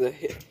saying,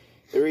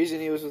 the reason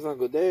he was with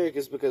Uncle Derek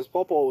is because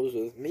Pawpaw was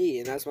with me,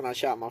 and that's when I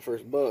shot my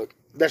first buck.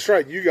 That's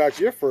right. You got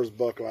your first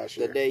buck last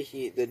year.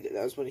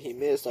 That's when he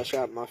missed. I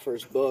shot my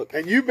first buck.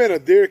 And you've been a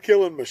deer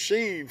killing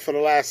machine for the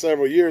last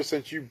several years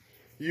since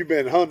you've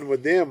been hunting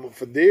with them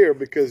for deer,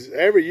 because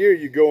every year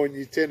you go and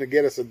you tend to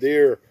get us a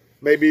deer,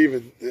 maybe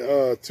even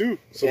two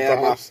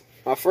sometimes. Yeah,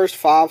 my first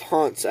 5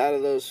 hunts out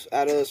of those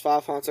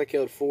 5 hunts I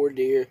killed 4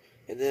 deer,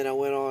 and then I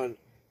went on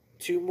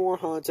 2 more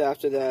hunts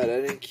after that.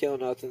 I didn't kill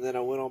nothing. Then I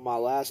went on my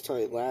last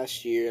hunt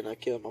last year, and I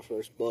killed my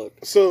first buck.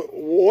 So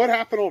what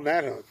happened on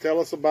that hunt? Tell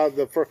us about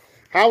the first.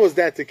 How was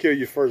that to kill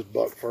your first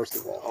buck? First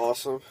of all,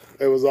 Awesome.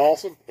 it was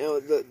awesome. You know,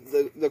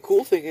 the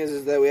cool thing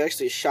is that we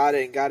actually shot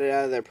it and got it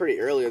out of there pretty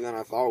earlier than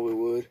I thought we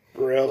would.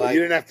 Really, Like- you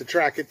didn't have to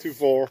track it too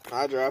far.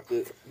 I dropped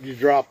it. You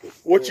dropped it.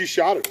 What you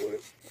shot it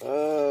with?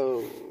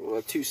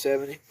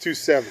 270.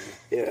 270.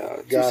 Yeah,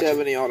 Gotcha.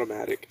 270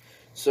 automatic.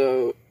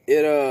 So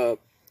it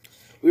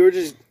we were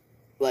just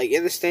like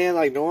in the stand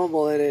like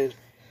normal, and then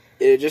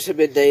it just had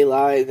been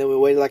daylight, and then we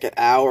waited like an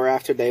hour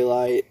after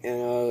daylight,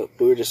 and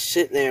we were just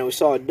sitting there and we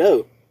saw a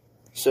doe.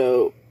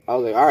 So I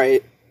was like, all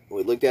right.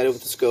 We looked at it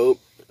with the scope,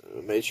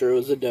 made sure it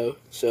was a doe.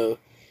 So,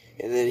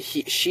 and then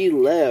she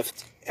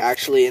left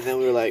actually, and then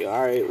we were like,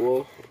 all right,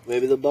 well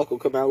maybe the buck will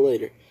come out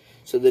later.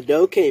 So the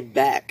doe came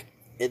back,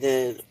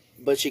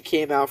 but she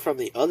came out from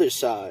the other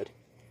side,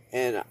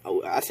 and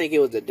I think it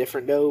was a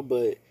different doe,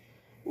 but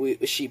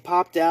she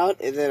popped out,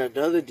 and then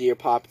another deer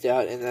popped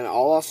out, and then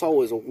all I saw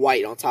was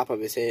white on top of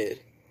his head,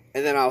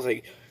 and then I was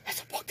like,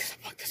 that's a buck, that's a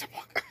buck, that's a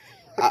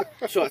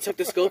buck. So I took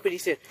the scope, and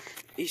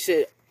he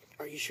said,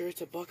 are you sure it's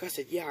a buck? I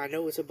said, yeah, I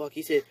know it's a buck.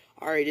 He said,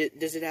 all right,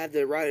 does it have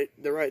the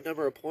right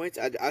number of points?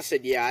 I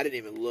said, yeah. I didn't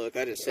even look.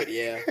 I just said,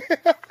 yeah.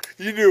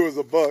 You knew it was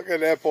a buck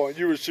at that point.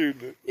 You were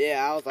shooting it.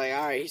 Yeah, I was like,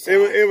 all right. He said,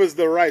 It was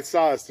the right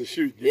size to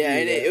shoot. You yeah, knew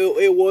and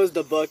that. it was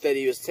the buck that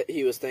he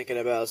was thinking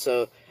about.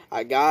 So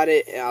I got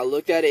it, and I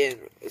looked at it,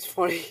 and it's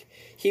funny.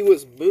 He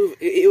was moving.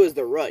 It was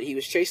the rut. He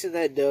was chasing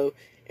that doe,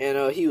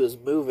 and he was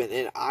moving.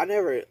 And I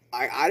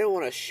didn't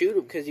want to shoot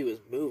him because he was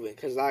moving.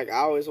 Because like I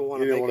always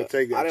want to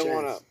take that I didn't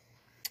chance. want to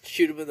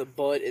shoot him in the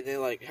butt and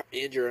then like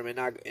injure him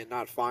and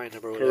not find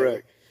him or whatever.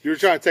 Correct. You were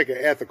trying to take an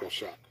ethical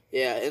shot.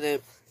 Yeah, and then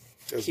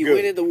That's he good.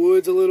 went in the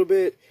woods a little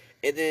bit,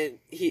 and then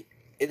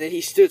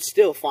he stood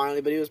still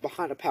finally, but he was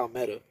behind a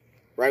palmetto,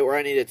 right where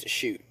I needed to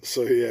shoot.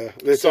 So yeah,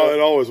 it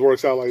always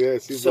works out like that.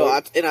 It seems So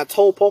like. I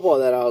told Papa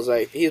that I was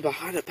like, he's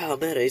behind a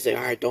palmetto. He's like,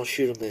 all right, don't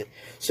shoot him then.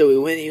 So we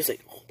went. And he was like,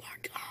 oh my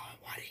god,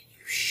 why didn't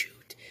you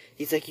shoot?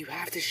 He's like, you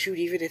have to shoot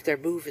even if they're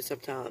moving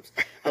sometimes.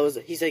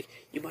 He's like,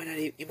 you might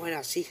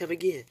not see him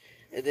again.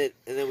 And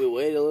then we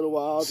waited a little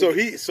while. So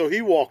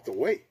he walked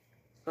away.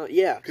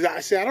 Yeah.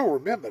 Because I don't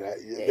remember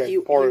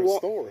that part of the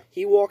story.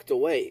 He walked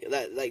away.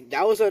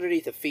 That was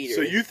underneath the feeder.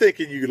 So you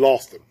thinking you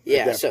lost him? Yeah.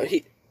 at that So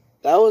point.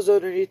 that was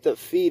underneath the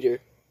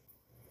feeder.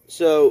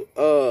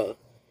 So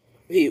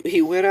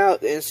he went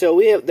out, and so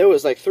there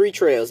was like 3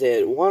 trails. They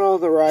had one on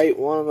the right,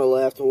 one on the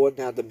left, and one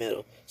down the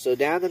middle. So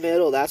down the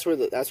middle, that's where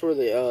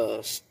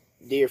the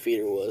deer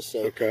feeder was.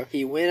 So Okay.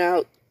 he went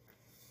out.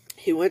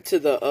 He went to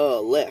the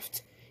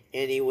left,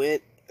 and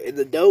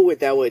the doe went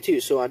that way too.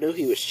 So I knew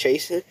he was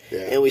chasing, Yeah.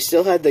 and we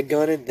still had the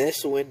gun in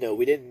this window.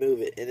 We didn't move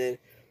it, and then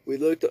we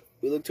looked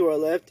to our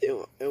left,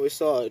 and we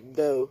saw a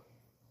doe.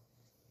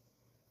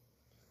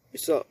 We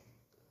saw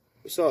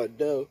a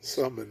doe.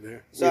 Something in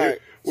there. Sorry.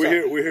 We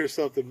hear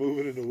something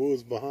moving in the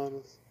woods behind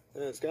us.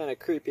 And it's kind of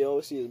creepy. All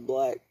we see is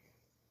black.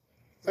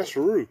 That's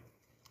Rue.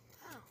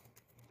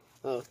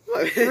 Oh.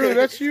 Rue,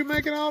 that's you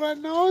making all that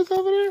noise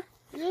over there?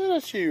 Yeah,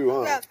 that's you,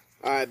 huh? Yeah.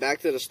 All right, back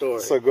to the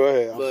story. So go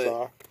ahead. I'm But-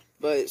 sorry.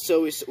 But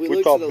so we We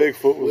looked thought to the,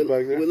 Bigfoot was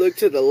back there. We looked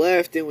to the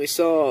left and we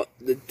saw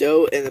the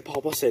doe, and then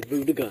Papa said,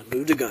 "Move the gun,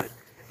 move the gun,"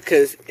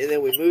 and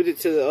then we moved it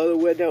to the other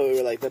window. And we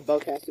were like, "The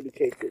buck has to be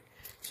chasing."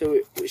 So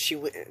she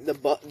went.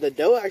 The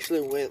doe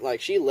actually went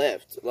like she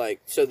left. Like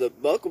so, the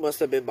buck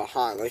must have been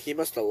behind. Like he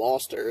must have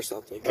lost her or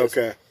something. 'Cause-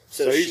 Okay.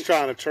 So he's she-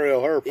 trying to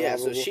trail her, probably. Yeah.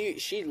 So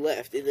she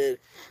left, and then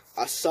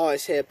I saw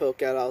his head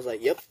poke out. I was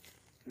like, "Yep."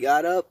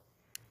 Got up.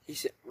 He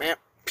said, "Man,"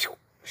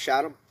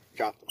 shot him,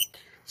 dropped him.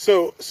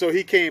 So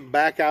he came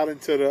back out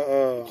into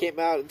the. Came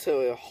out into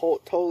a whole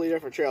totally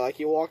different trail. Like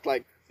he walked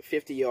like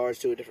 50 yards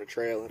to a different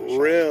trail. And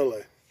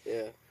Really?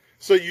 Yeah.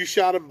 So you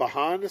shot him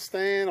behind the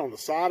stand, on the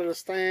side of the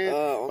stand?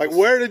 On Like, the-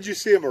 where did you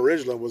see him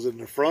originally? Was it in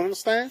the front of the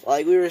stand?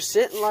 Like we were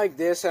sitting like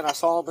this, and I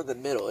saw him in the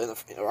middle,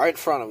 right in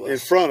front of us. In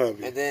front of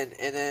you. And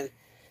then.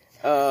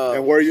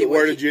 And where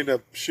did you end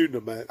up shooting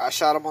him at? I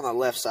shot him on the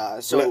left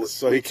side. So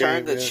So we he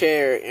turned came the in.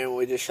 chair, and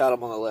we just shot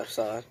him on the left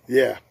side.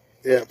 Yeah.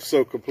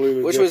 So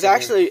completely. Which was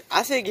different. actually,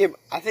 I think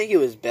it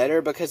was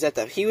better because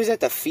he was at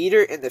the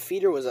feeder, and the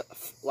feeder was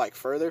like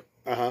further.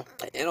 Uh-huh.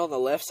 And on the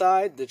left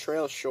side, the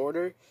trail's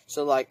shorter.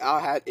 So like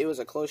it was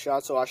a close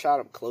shot, so I shot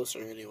him closer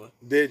anyway.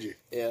 Did you?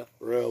 Yeah.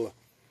 Really?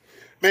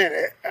 Man,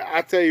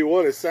 I tell you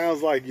what, it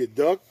sounds like your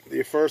duck,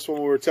 your first one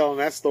we were telling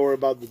that story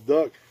about the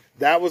duck,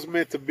 that was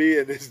meant to be,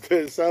 and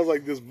it sounds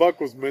like this buck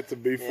was meant to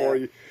be for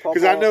you.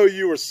 Because I know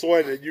you were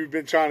sweating it. You've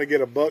been trying to get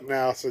a buck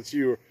now since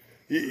you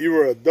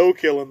were a doe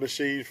killing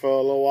machine for a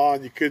little while,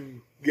 and you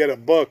couldn't get a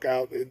buck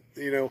out,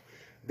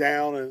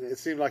 down, and it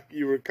seemed like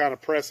you were kind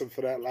of pressing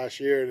for that last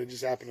year, and it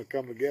just happened to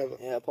come together.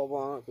 Yeah, Papa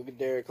and Uncle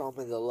Derek called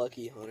me the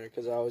lucky hunter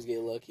because I always get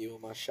lucky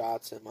with my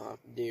shots and my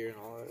deer and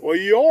all that. Well,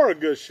 you are a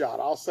good shot.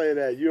 I'll say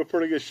that. You're a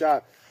pretty good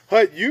shot.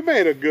 Hut, you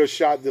made a good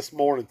shot this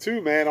morning,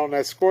 too, man, on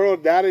that squirrel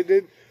Daddy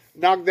did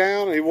knock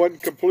down. He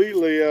wasn't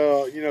completely,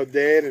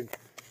 dead. And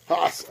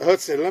Hut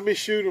said, let me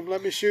shoot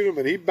him.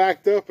 And he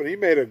backed up, and he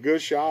made a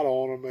good shot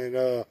on him. And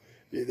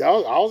I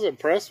was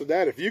impressed with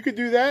that. If you could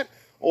do that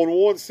on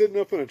one sitting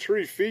up in a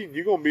tree feeding,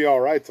 you're gonna be all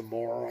right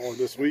tomorrow or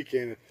this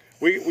weekend.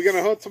 We're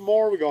gonna hunt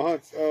tomorrow. We're gonna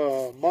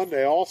hunt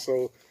Monday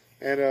also,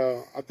 and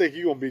I think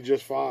you're gonna be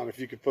just fine if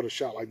you could put a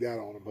shot like that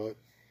on him, bud.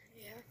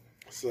 Yeah.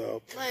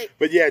 So, Like,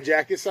 but yeah,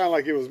 Jack, it sounded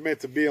like it was meant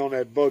to be on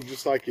that bug,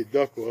 just like your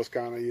duck was,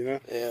 kind of, you know.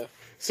 Yeah.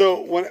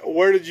 So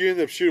where did you end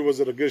up shooting? Was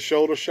it a good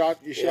shoulder shot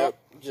you shot?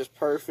 Just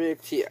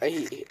perfect. He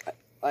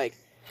like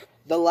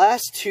the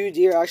last 2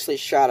 deer I actually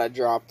shot, I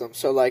dropped them.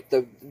 So like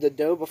the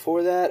doe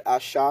before that, I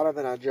shot them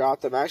and I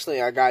dropped them.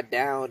 Actually, I got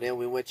down and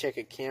we went check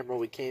a camera.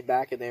 We came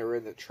back and they were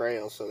in the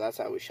trail. So that's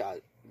how we shot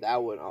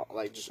that one,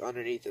 like just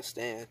underneath the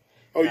stand.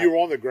 Oh, you were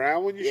on the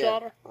ground when you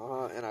shot her?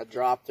 And I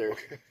dropped her.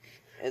 Okay.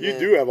 And you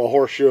do have a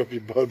horseshoe up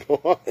your butt,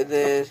 boy. And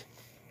then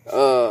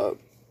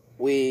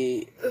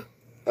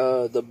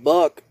the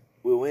buck,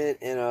 we went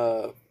and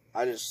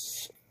I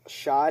just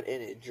shot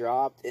and it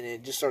dropped and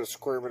it just started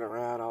squirming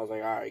around. I was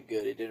like, all right,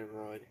 good, it didn't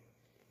run.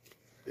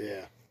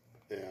 Yeah,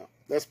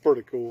 that's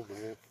pretty cool,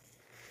 man.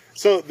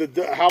 So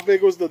how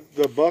big was the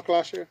buck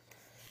last year?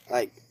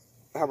 Like,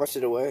 how much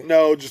did it weigh?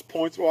 No, just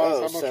points wise. Oh,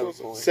 how much 7 was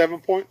it? point. 7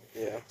 point.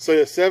 Yeah. So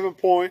yeah, 7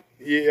 point.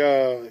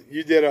 You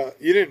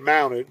didn't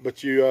mount it,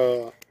 but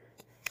you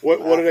what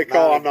do they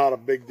call? I'm not a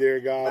big deer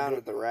guy.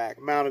 Mounted the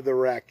rack. Mounted the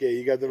rack. Yeah,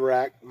 you got the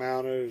rack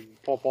mounted,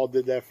 and Paw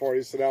did that for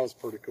you. So that was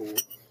pretty cool.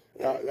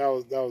 Yeah. That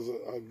was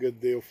a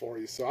good deal for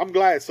you. So I'm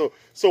glad. So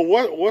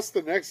what's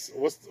the next?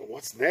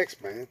 What's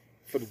next, man?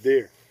 For the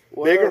deer,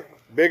 Well,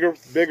 bigger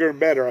and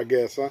better, I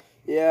guess, huh?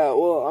 Yeah,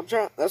 well, I'm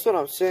trying. That's what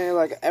I'm saying.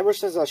 Like, ever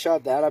since I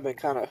shot that, I've been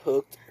kind of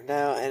hooked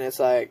now, and it's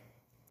like,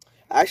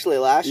 actually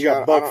last You year,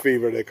 got buck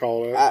fever, they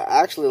call it.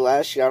 Actually,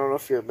 last year, I don't know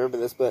if you remember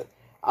this, but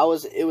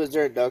it was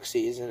during duck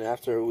season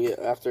after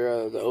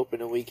the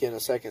opening weekend, a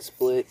second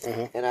split,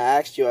 and I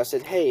asked you, I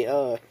said, hey,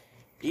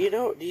 do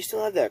you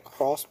still have that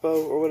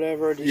crossbow or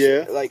whatever?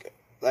 Yeah.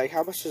 Like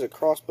how much does a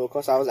crossbow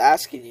cost? I was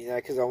asking you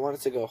that because I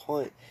wanted to go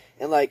hunt,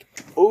 and like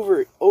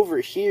over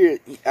here,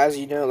 as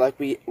you know, like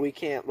we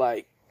can't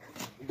like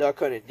duck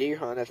hunt and deer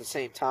hunt at the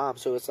same time,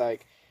 so it's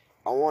like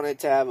I wanted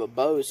to have a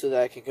bow so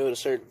that I can go to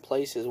certain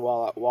places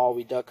while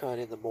we duck hunt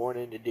in the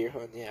morning and deer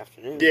hunt in the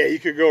afternoon. Yeah, you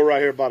could go right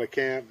here by the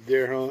camp,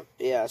 deer hunt.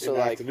 Yeah, so in the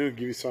like afternoon,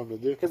 give you something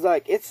to do. because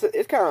like it's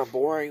kind of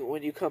boring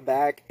when you come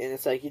back and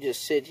it's like you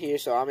just sit here.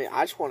 So I mean,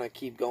 I just want to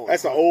keep going.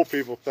 That's an old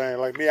people thing.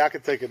 Like me, I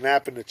could take a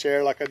nap in the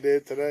chair like I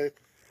did today.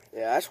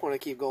 Yeah, I just want to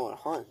keep going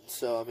hunting.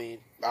 So I mean,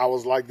 I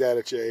was like that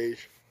at your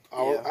age.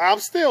 Yeah. I'm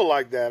still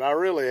like that. I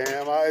really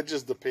am. It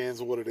just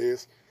depends what it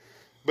is.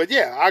 But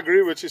yeah, I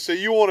agree with you. So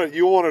you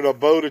wanted a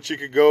bow that you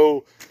could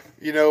go,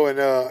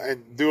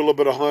 and do a little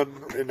bit of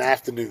hunting in the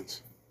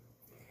afternoons.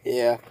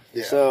 yeah.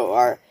 Yeah. So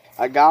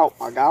I got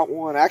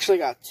one. I actually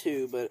got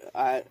two, but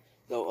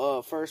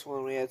the first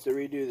one we had to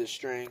redo the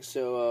string.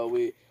 So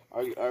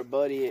our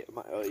buddy,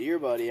 your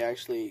buddy,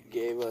 actually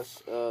gave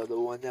us the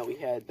one that we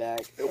had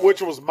back,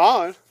 Which was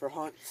mine. for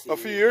hunt A season.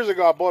 few years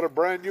ago, I bought a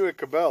brand new at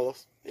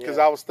Cabela's because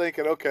Yeah. I was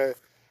thinking, okay,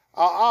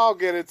 I'll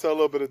get into a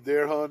little bit of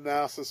deer hunting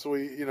now since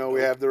we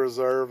have the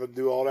reserve and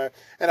do all that.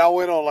 And I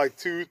went on like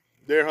 2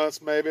 deer hunts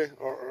maybe,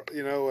 or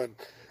and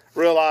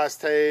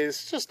realized, hey,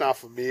 it's just not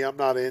for me. I'm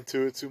not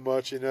into it too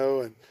much, and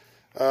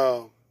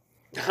I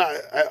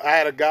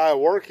had a guy at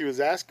work. He was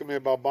asking me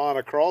about buying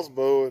a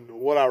crossbow and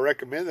what I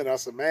recommended. I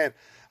said, man,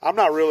 I'm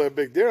not really a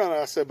big deer hunter.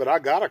 I said, but I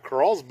got a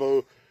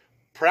crossbow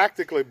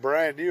practically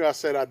brand new. I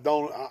said,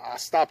 I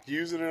stopped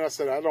using it. I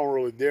said, I don't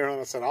really deer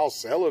hunt. I said, I'll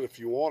sell it if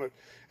you want it.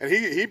 And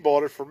he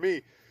bought it for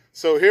me.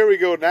 So here we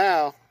go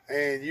now.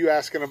 And you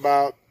asking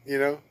about,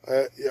 y'all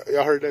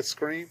heard that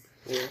scream?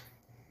 Yeah.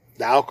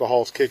 The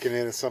alcohol's kicking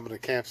in some of the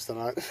camps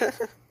tonight.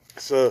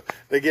 So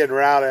they're getting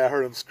rowdy. I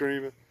heard them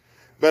screaming.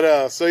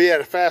 But, so yeah,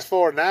 to fast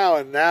forward now,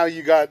 and now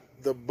you got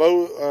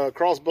the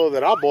crossbow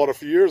that I bought a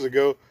few years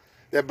ago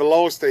that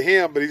belongs to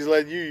him, but he's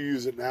letting you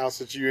use it now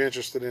since you're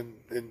interested in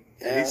and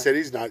he said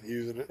he's not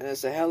using it. And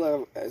it's a hell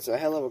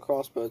of a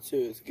crossbow too.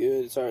 It's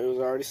good. It was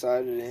already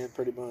sighted in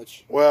pretty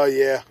much. Well,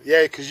 yeah,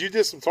 because you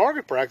did some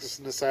target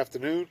practicing this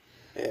afternoon,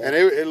 Yeah. and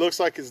it looks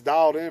like it's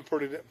dialed in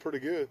pretty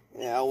good.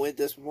 Yeah, I went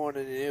this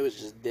morning and it was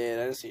just dead.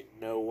 I didn't see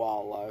no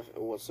wildlife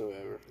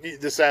whatsoever.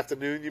 This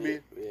afternoon, you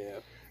mean?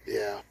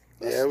 Yeah.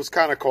 Yeah, it was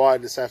kind of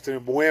quiet this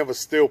afternoon, but wind was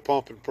still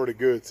pumping pretty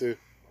good too.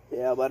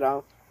 Yeah, but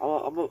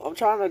I'm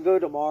trying to go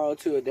tomorrow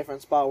to a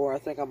different spot where I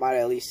think I might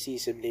at least see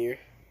some deer.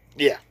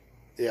 Yeah.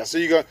 So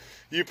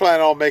you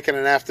plan on making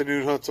an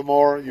afternoon hunt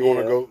tomorrow? You want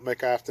to Yeah. go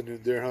make an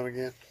afternoon deer hunt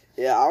again?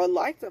 Yeah, I would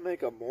like to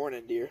make a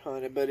morning deer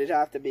hunting, but it'd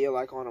have to be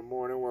like on a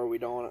morning where we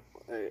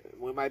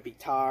might be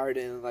tired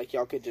and like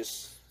y'all could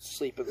just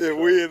sleep in the If truck.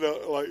 we end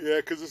up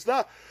because it's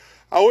not.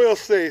 I will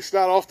say it's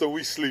not often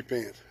we sleep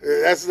in.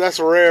 That's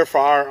rare for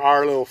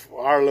our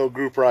little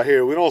group right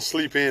here. We don't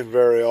sleep in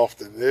very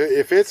often.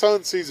 If it's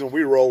hunting season,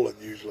 we rolling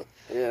usually.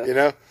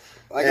 Yeah.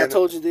 Like I And-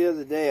 told you the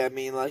other day, I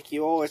mean, like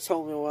you always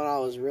told me when I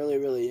was really,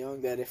 really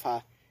young that if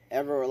I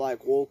ever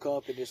like woke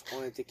up and just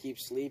wanted to keep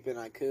sleeping,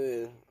 I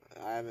could.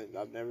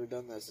 I've never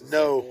done that since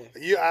No,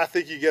 that day. I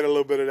think you get a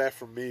little bit of that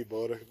from me,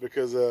 buddy,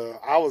 because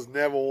I was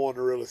never one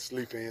to really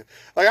sleep in.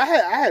 Like I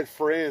had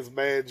friends,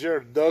 man,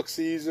 during duck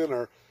season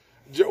or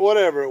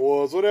whatever it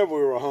was, whatever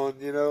we were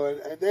hunting,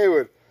 and they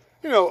would,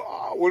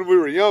 when we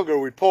were younger,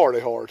 we'd party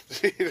hard,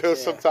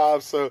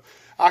 sometimes. So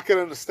I can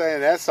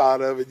understand that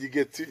side of it.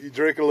 You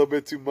drink a little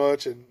bit too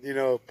much and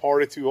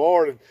party too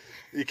hard, and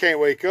you can't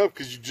wake up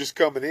because you're just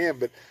coming in.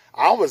 But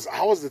I was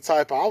the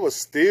type, I was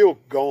still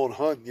going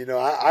hunting.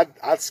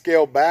 I'd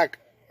scale back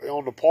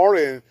on the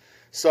partying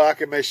so I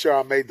could make sure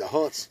I made the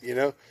hunts.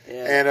 Yeah.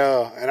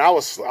 And I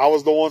was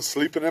the one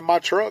sleeping in my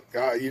truck.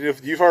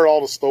 You've heard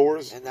all the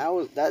stories. And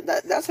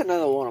that's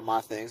another one of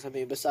my things. I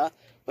mean, besides,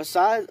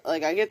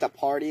 like, I get the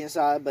party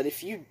inside, but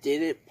if you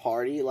didn't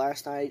party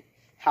last night,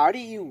 how do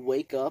you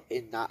wake up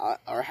and not,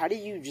 or how do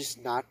you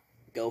just not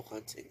go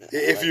hunting?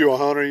 If you're a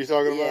hunter, you're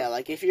talking about? Yeah,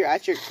 like if you're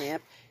at your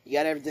camp, you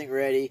got everything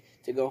ready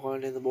to go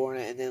hunt in the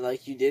morning, and then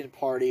like you didn't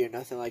party or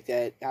nothing like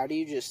that. How do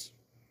you just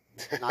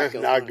not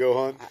go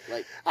hunting?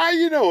 Like,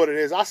 you know what it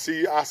is. I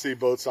see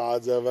both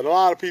sides of it. A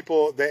lot of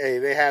people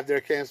they have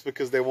their camps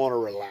because they want to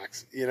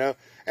relax, and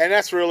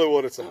that's really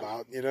what it's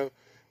about, It's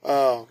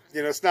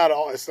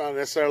not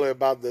necessarily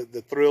about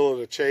the thrill of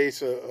the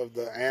chase of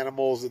the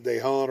animals that they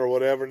hunt or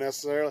whatever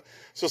necessarily.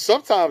 So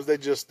sometimes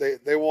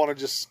they want to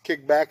just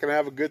kick back and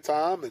have a good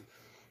time and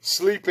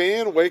sleep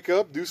in, wake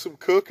up, do some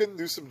cooking,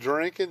 do some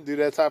drinking, do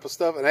that type of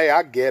stuff. And hey,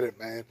 I get it,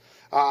 man.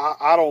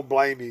 I don't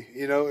blame you,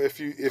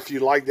 if you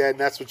like that and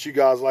that's what you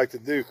guys like to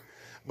do.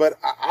 But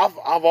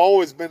I've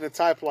always been the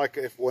type, like,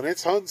 when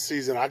it's hunting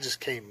season, I just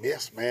can't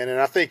miss, man.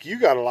 And I think you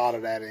got a lot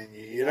of that in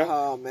you, You know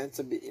how I'm meant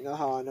to be? You know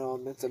how I know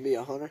I'm meant to be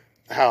a hunter?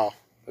 How?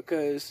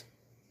 Because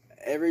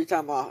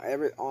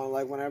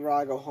whenever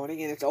I go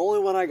hunting, and it's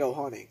only when I go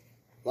hunting.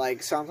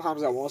 Like,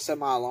 sometimes I won't set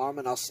my alarm,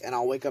 and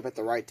I'll wake up at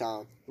the right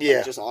time. Yeah,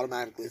 like, just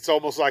automatically. It's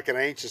almost like an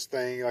anxious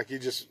thing. Like you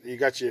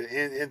got your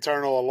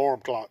internal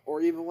alarm clock.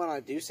 Or even when I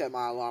do set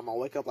my alarm, I'll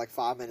wake up like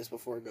 5 minutes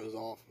before it goes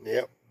off.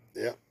 Yep.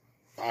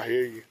 I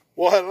hear you.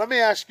 Well, let me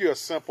ask you a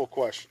simple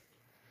question.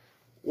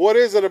 What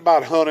is it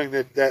about hunting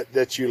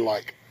that you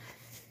like?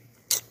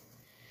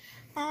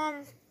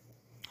 I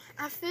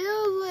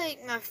feel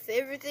like my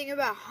favorite thing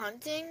about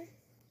hunting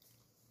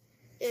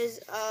is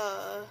it's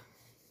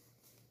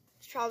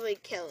probably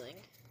killing.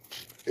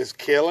 Is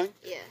killing?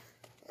 Yeah.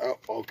 Oh,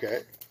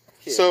 okay.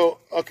 Yeah. So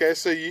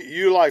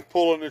you like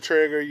pulling the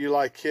trigger, you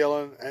like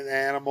killing an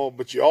animal,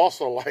 but you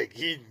also like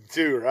eating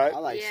too, right? I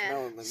like Yeah.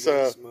 smelling the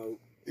So- gun smoke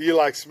You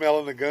like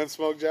smelling the gun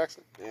smoke,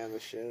 Jackson? and the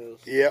shells.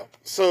 Yep.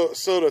 So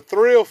the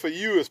thrill for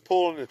you is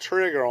pulling the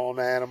trigger on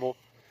the animal,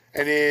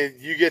 and then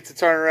you get to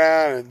turn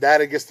around and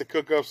Daddy gets to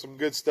cook up some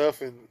good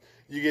stuff, and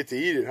you get to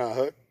eat it, huh,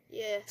 Hut?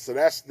 Yeah. So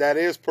that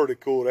is pretty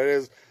cool. That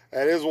is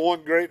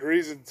one great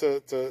reason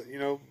to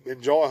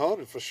enjoy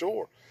hunting for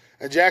sure.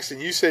 And Jackson,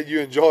 you said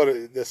you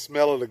enjoyed the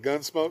smell of the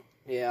gun smoke.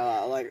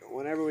 Yeah, like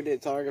whenever we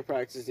did target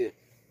practice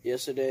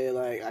yesterday,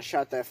 like I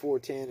shot that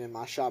 410 and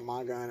I shot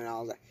my gun, and I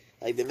was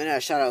like the minute I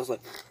shot it, I was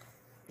like,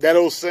 That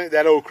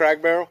old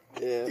crack barrel.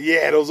 yeah.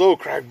 Yeah, those old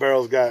crack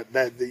barrels got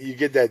that. You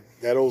get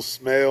that old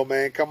smell,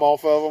 man, come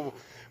off of them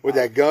with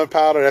that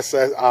gunpowder.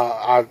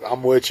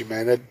 I'm with you,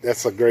 man.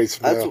 That's a great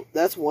smell.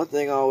 That's one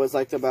thing I always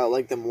liked about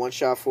like them one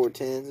shot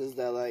 410s is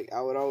that like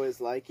I would always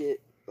like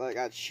it. Like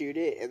I'd shoot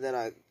it and then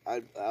I'd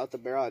out the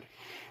barrel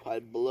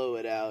I'd blow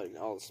it out and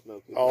all the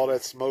smoke. All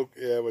that smoke,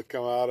 would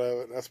come out of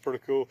it. That's pretty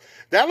cool.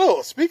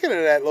 Speaking of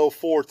that little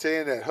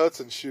 410 that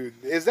Hudson shooting,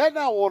 is that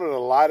not one of the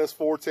lightest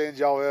 410s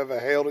y'all ever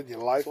held in your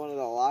life? It's one of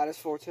the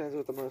lightest 410s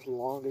with the most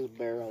longest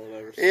barrel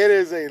I've ever seen. It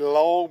is a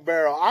long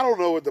barrel. I don't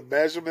know what the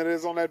measurement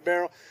is on that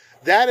barrel.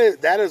 That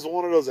is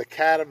one of those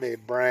Academy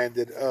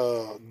branded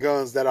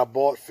guns that I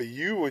bought for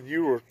you when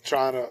you were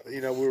trying to,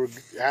 we were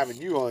having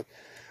you hunt.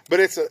 But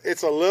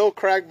it's a little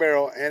crack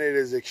barrel, and it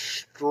is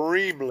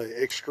extremely,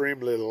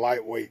 extremely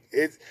lightweight.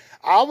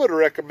 I would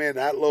recommend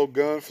that little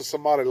gun for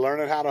somebody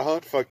learning how to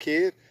hunt, for a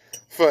kid,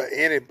 for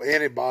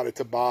anybody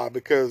to buy,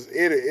 because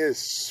it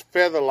is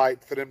feather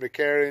light for them to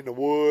carry in the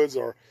woods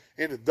or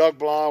in the duck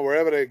blind,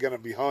 wherever they're going to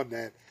be hunting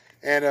at.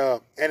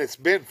 And it's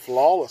been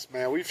flawless,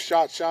 man. We've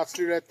shot shots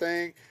through that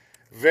thing.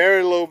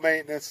 Very low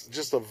maintenance,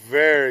 just a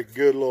very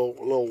good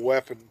little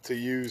weapon to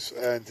use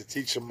and to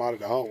teach somebody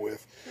to hunt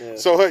with. Yeah.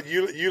 So, Hut,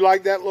 you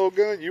like that little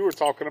gun? You were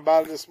talking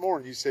about it this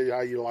morning. You said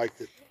how you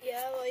liked it.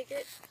 Yeah, I like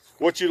it.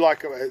 What you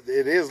like?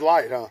 It is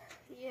light, huh?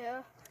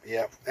 Yeah.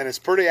 Yeah, and it's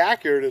pretty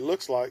accurate. It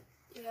looks like.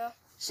 Yeah.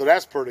 So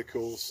that's pretty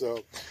cool.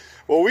 So,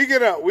 well, we're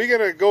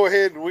gonna go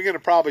ahead and we're gonna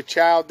probably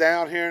chow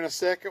down here in a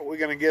second. We're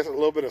gonna get a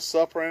little bit of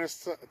supper in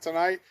us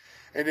tonight,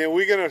 and then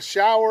we're gonna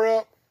shower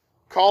up.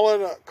 Call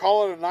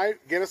it a night.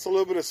 Get us a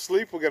little bit of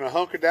sleep. We're gonna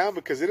hunker down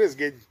because it is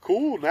getting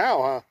cool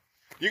now, huh?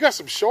 You got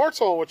some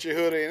shorts on with your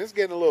hoodie, and it's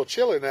getting a little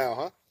chilly now,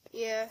 huh?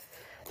 Yeah.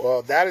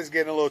 Well, that is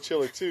getting a little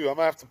chilly too. I'm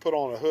gonna have to put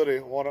on a hoodie.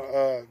 Want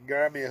to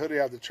grab me a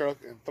hoodie out of the truck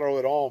and throw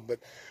it on. But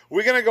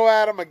we're gonna go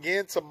at them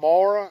again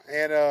tomorrow,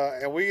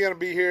 and we're gonna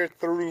be here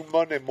through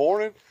Monday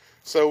morning.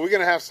 So we're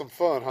gonna have some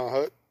fun, huh,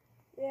 Hut?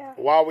 Yeah.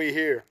 While we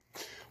here.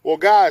 Well,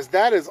 guys,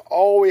 that is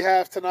all we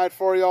have tonight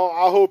for y'all.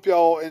 I hope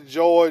y'all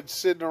enjoyed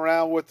sitting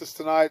around with us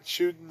tonight,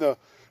 shooting the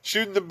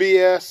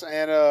BS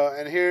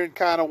and hearing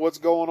kind of what's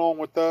going on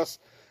with us,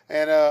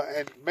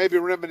 and maybe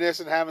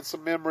reminiscing, having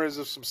some memories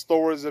of some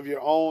stories of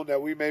your own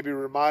that we maybe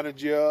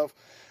reminded you of.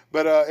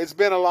 But it's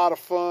been a lot of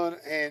fun,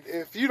 and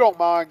if you don't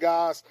mind,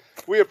 guys,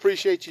 we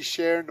appreciate you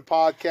sharing the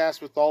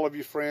podcast with all of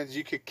your friends.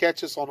 You can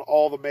catch us on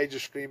all the major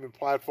streaming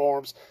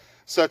platforms,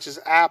 such as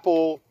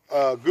Apple,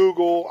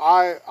 Google,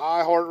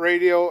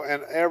 iHeartRadio,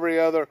 and every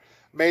other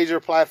major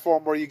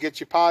platform where you get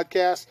your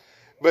podcasts.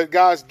 But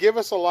guys, give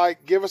us a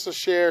like, give us a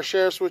share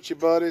us with your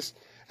buddies.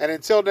 And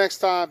until next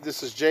time,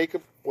 this is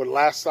Jacob with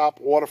Last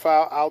Stop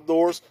Waterfowl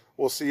Outdoors.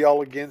 We'll see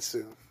y'all again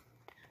soon.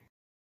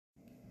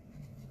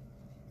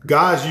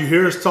 Guys, you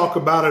hear us talk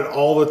about it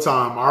all the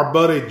time. Our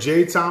buddy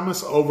Jay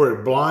Thomas over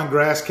at Blind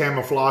Grass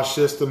Camouflage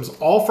Systems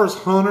offers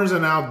hunters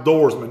and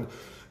outdoorsmen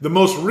the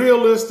most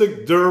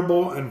realistic,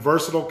 durable, and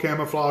versatile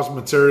camouflage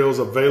materials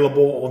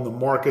available on the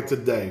market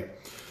today.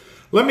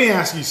 Let me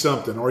ask you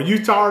something. Are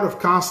you tired of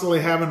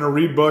constantly having to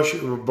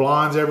rebrush your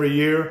blinds every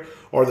year,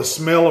 or the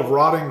smell of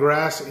rotting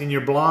grass in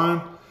your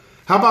blind?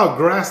 How about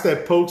grass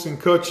that pokes and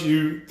cuts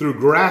you through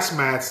grass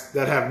mats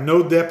that have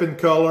no depth in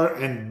color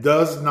and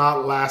does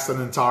not last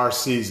an entire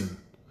season?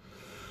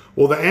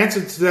 Well, the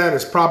answer to that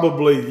is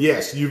probably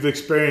yes, you've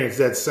experienced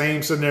that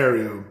same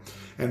scenario.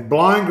 And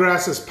Blind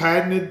Grass's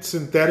patented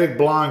synthetic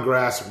blind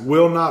grass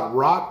will not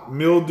rot,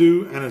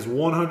 mildew, and is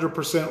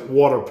 100%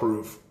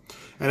 waterproof.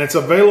 And it's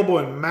available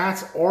in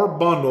mats or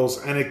bundles,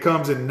 and it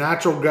comes in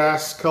natural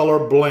grass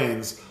color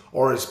blends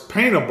or is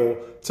paintable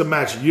to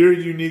match your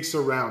unique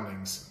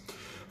surroundings.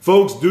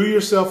 Folks, do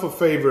yourself a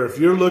favor. If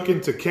you're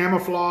looking to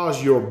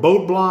camouflage your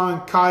boat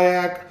blind,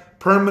 kayak,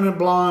 permanent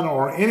blind,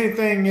 or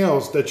anything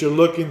else that you're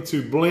looking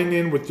to blend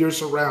in with your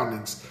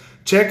surroundings,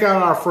 check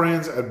out our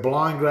friends at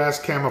Blind Grass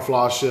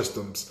Camouflage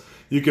Systems.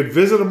 You can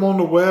visit them on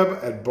the web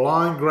at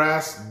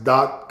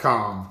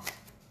blindgrass.com.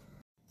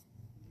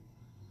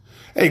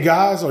 Hey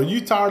guys, are you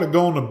tired of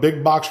going to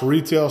big box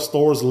retail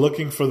stores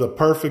looking for the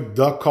perfect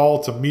duck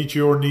call to meet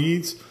your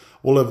needs?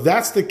 Well, if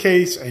that's the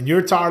case and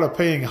you're tired of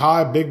paying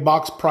high big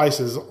box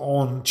prices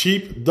on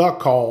cheap duck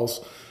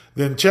calls,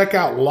 then check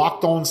out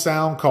Locked On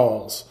Sound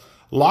Calls.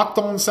 Locked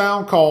On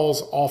Sound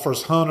Calls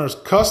offers hunters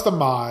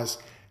customized,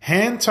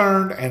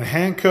 hand-turned and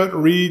hand-cut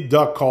reed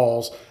duck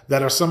calls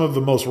that are some of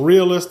the most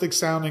realistic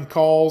sounding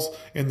calls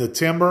in the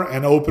timber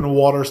and open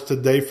waters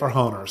today for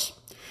hunters.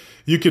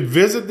 You can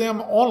visit them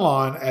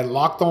online at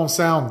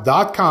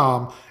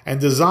lockedonsound.com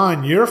and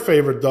design your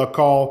favorite duck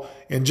call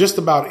in just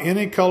about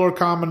any color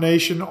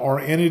combination or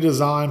any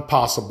design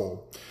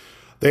possible.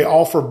 They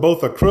offer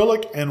both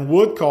acrylic and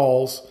wood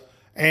calls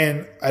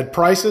and at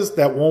prices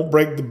that won't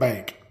break the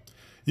bank.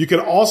 You can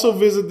also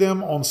visit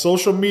them on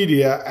social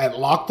media at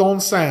Locked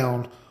On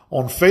Sound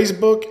on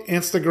Facebook,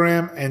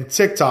 Instagram, and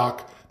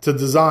TikTok to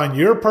design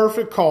your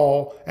perfect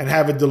call and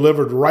have it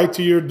delivered right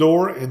to your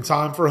door in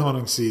time for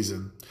hunting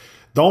season.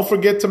 Don't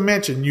forget to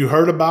mention you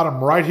heard about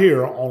them right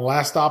here on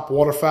Last Stop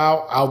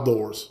Waterfowl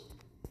Outdoors.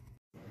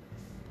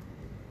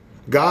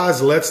 Guys,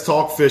 let's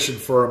talk fishing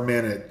for a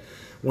minute.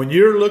 When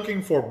you're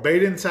looking for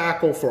bait and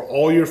tackle for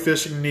all your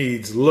fishing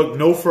needs, look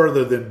no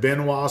further than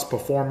Benoit's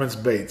Performance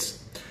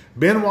Baits.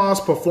 Benoit's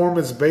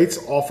Performance Baits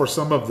offer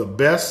some of the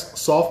best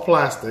soft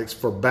plastics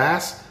for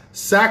bass,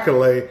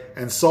 sac-a-lait,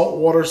 and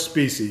saltwater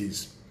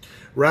species.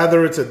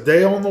 Whether it's a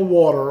day on the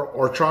water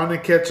or trying to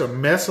catch a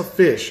mess of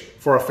fish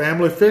for a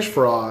family fish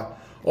fry,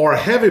 or a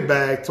heavy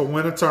bag to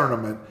win a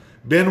tournament,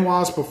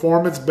 Benoit's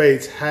Performance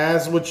Baits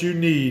has what you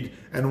need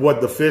and what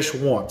the fish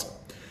want.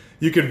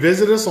 You can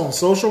visit us on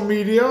social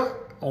media,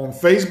 on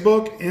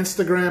Facebook,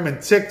 Instagram,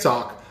 and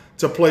TikTok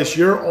to place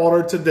your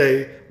order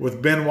today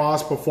with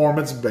Benoit's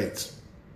Performance Baits.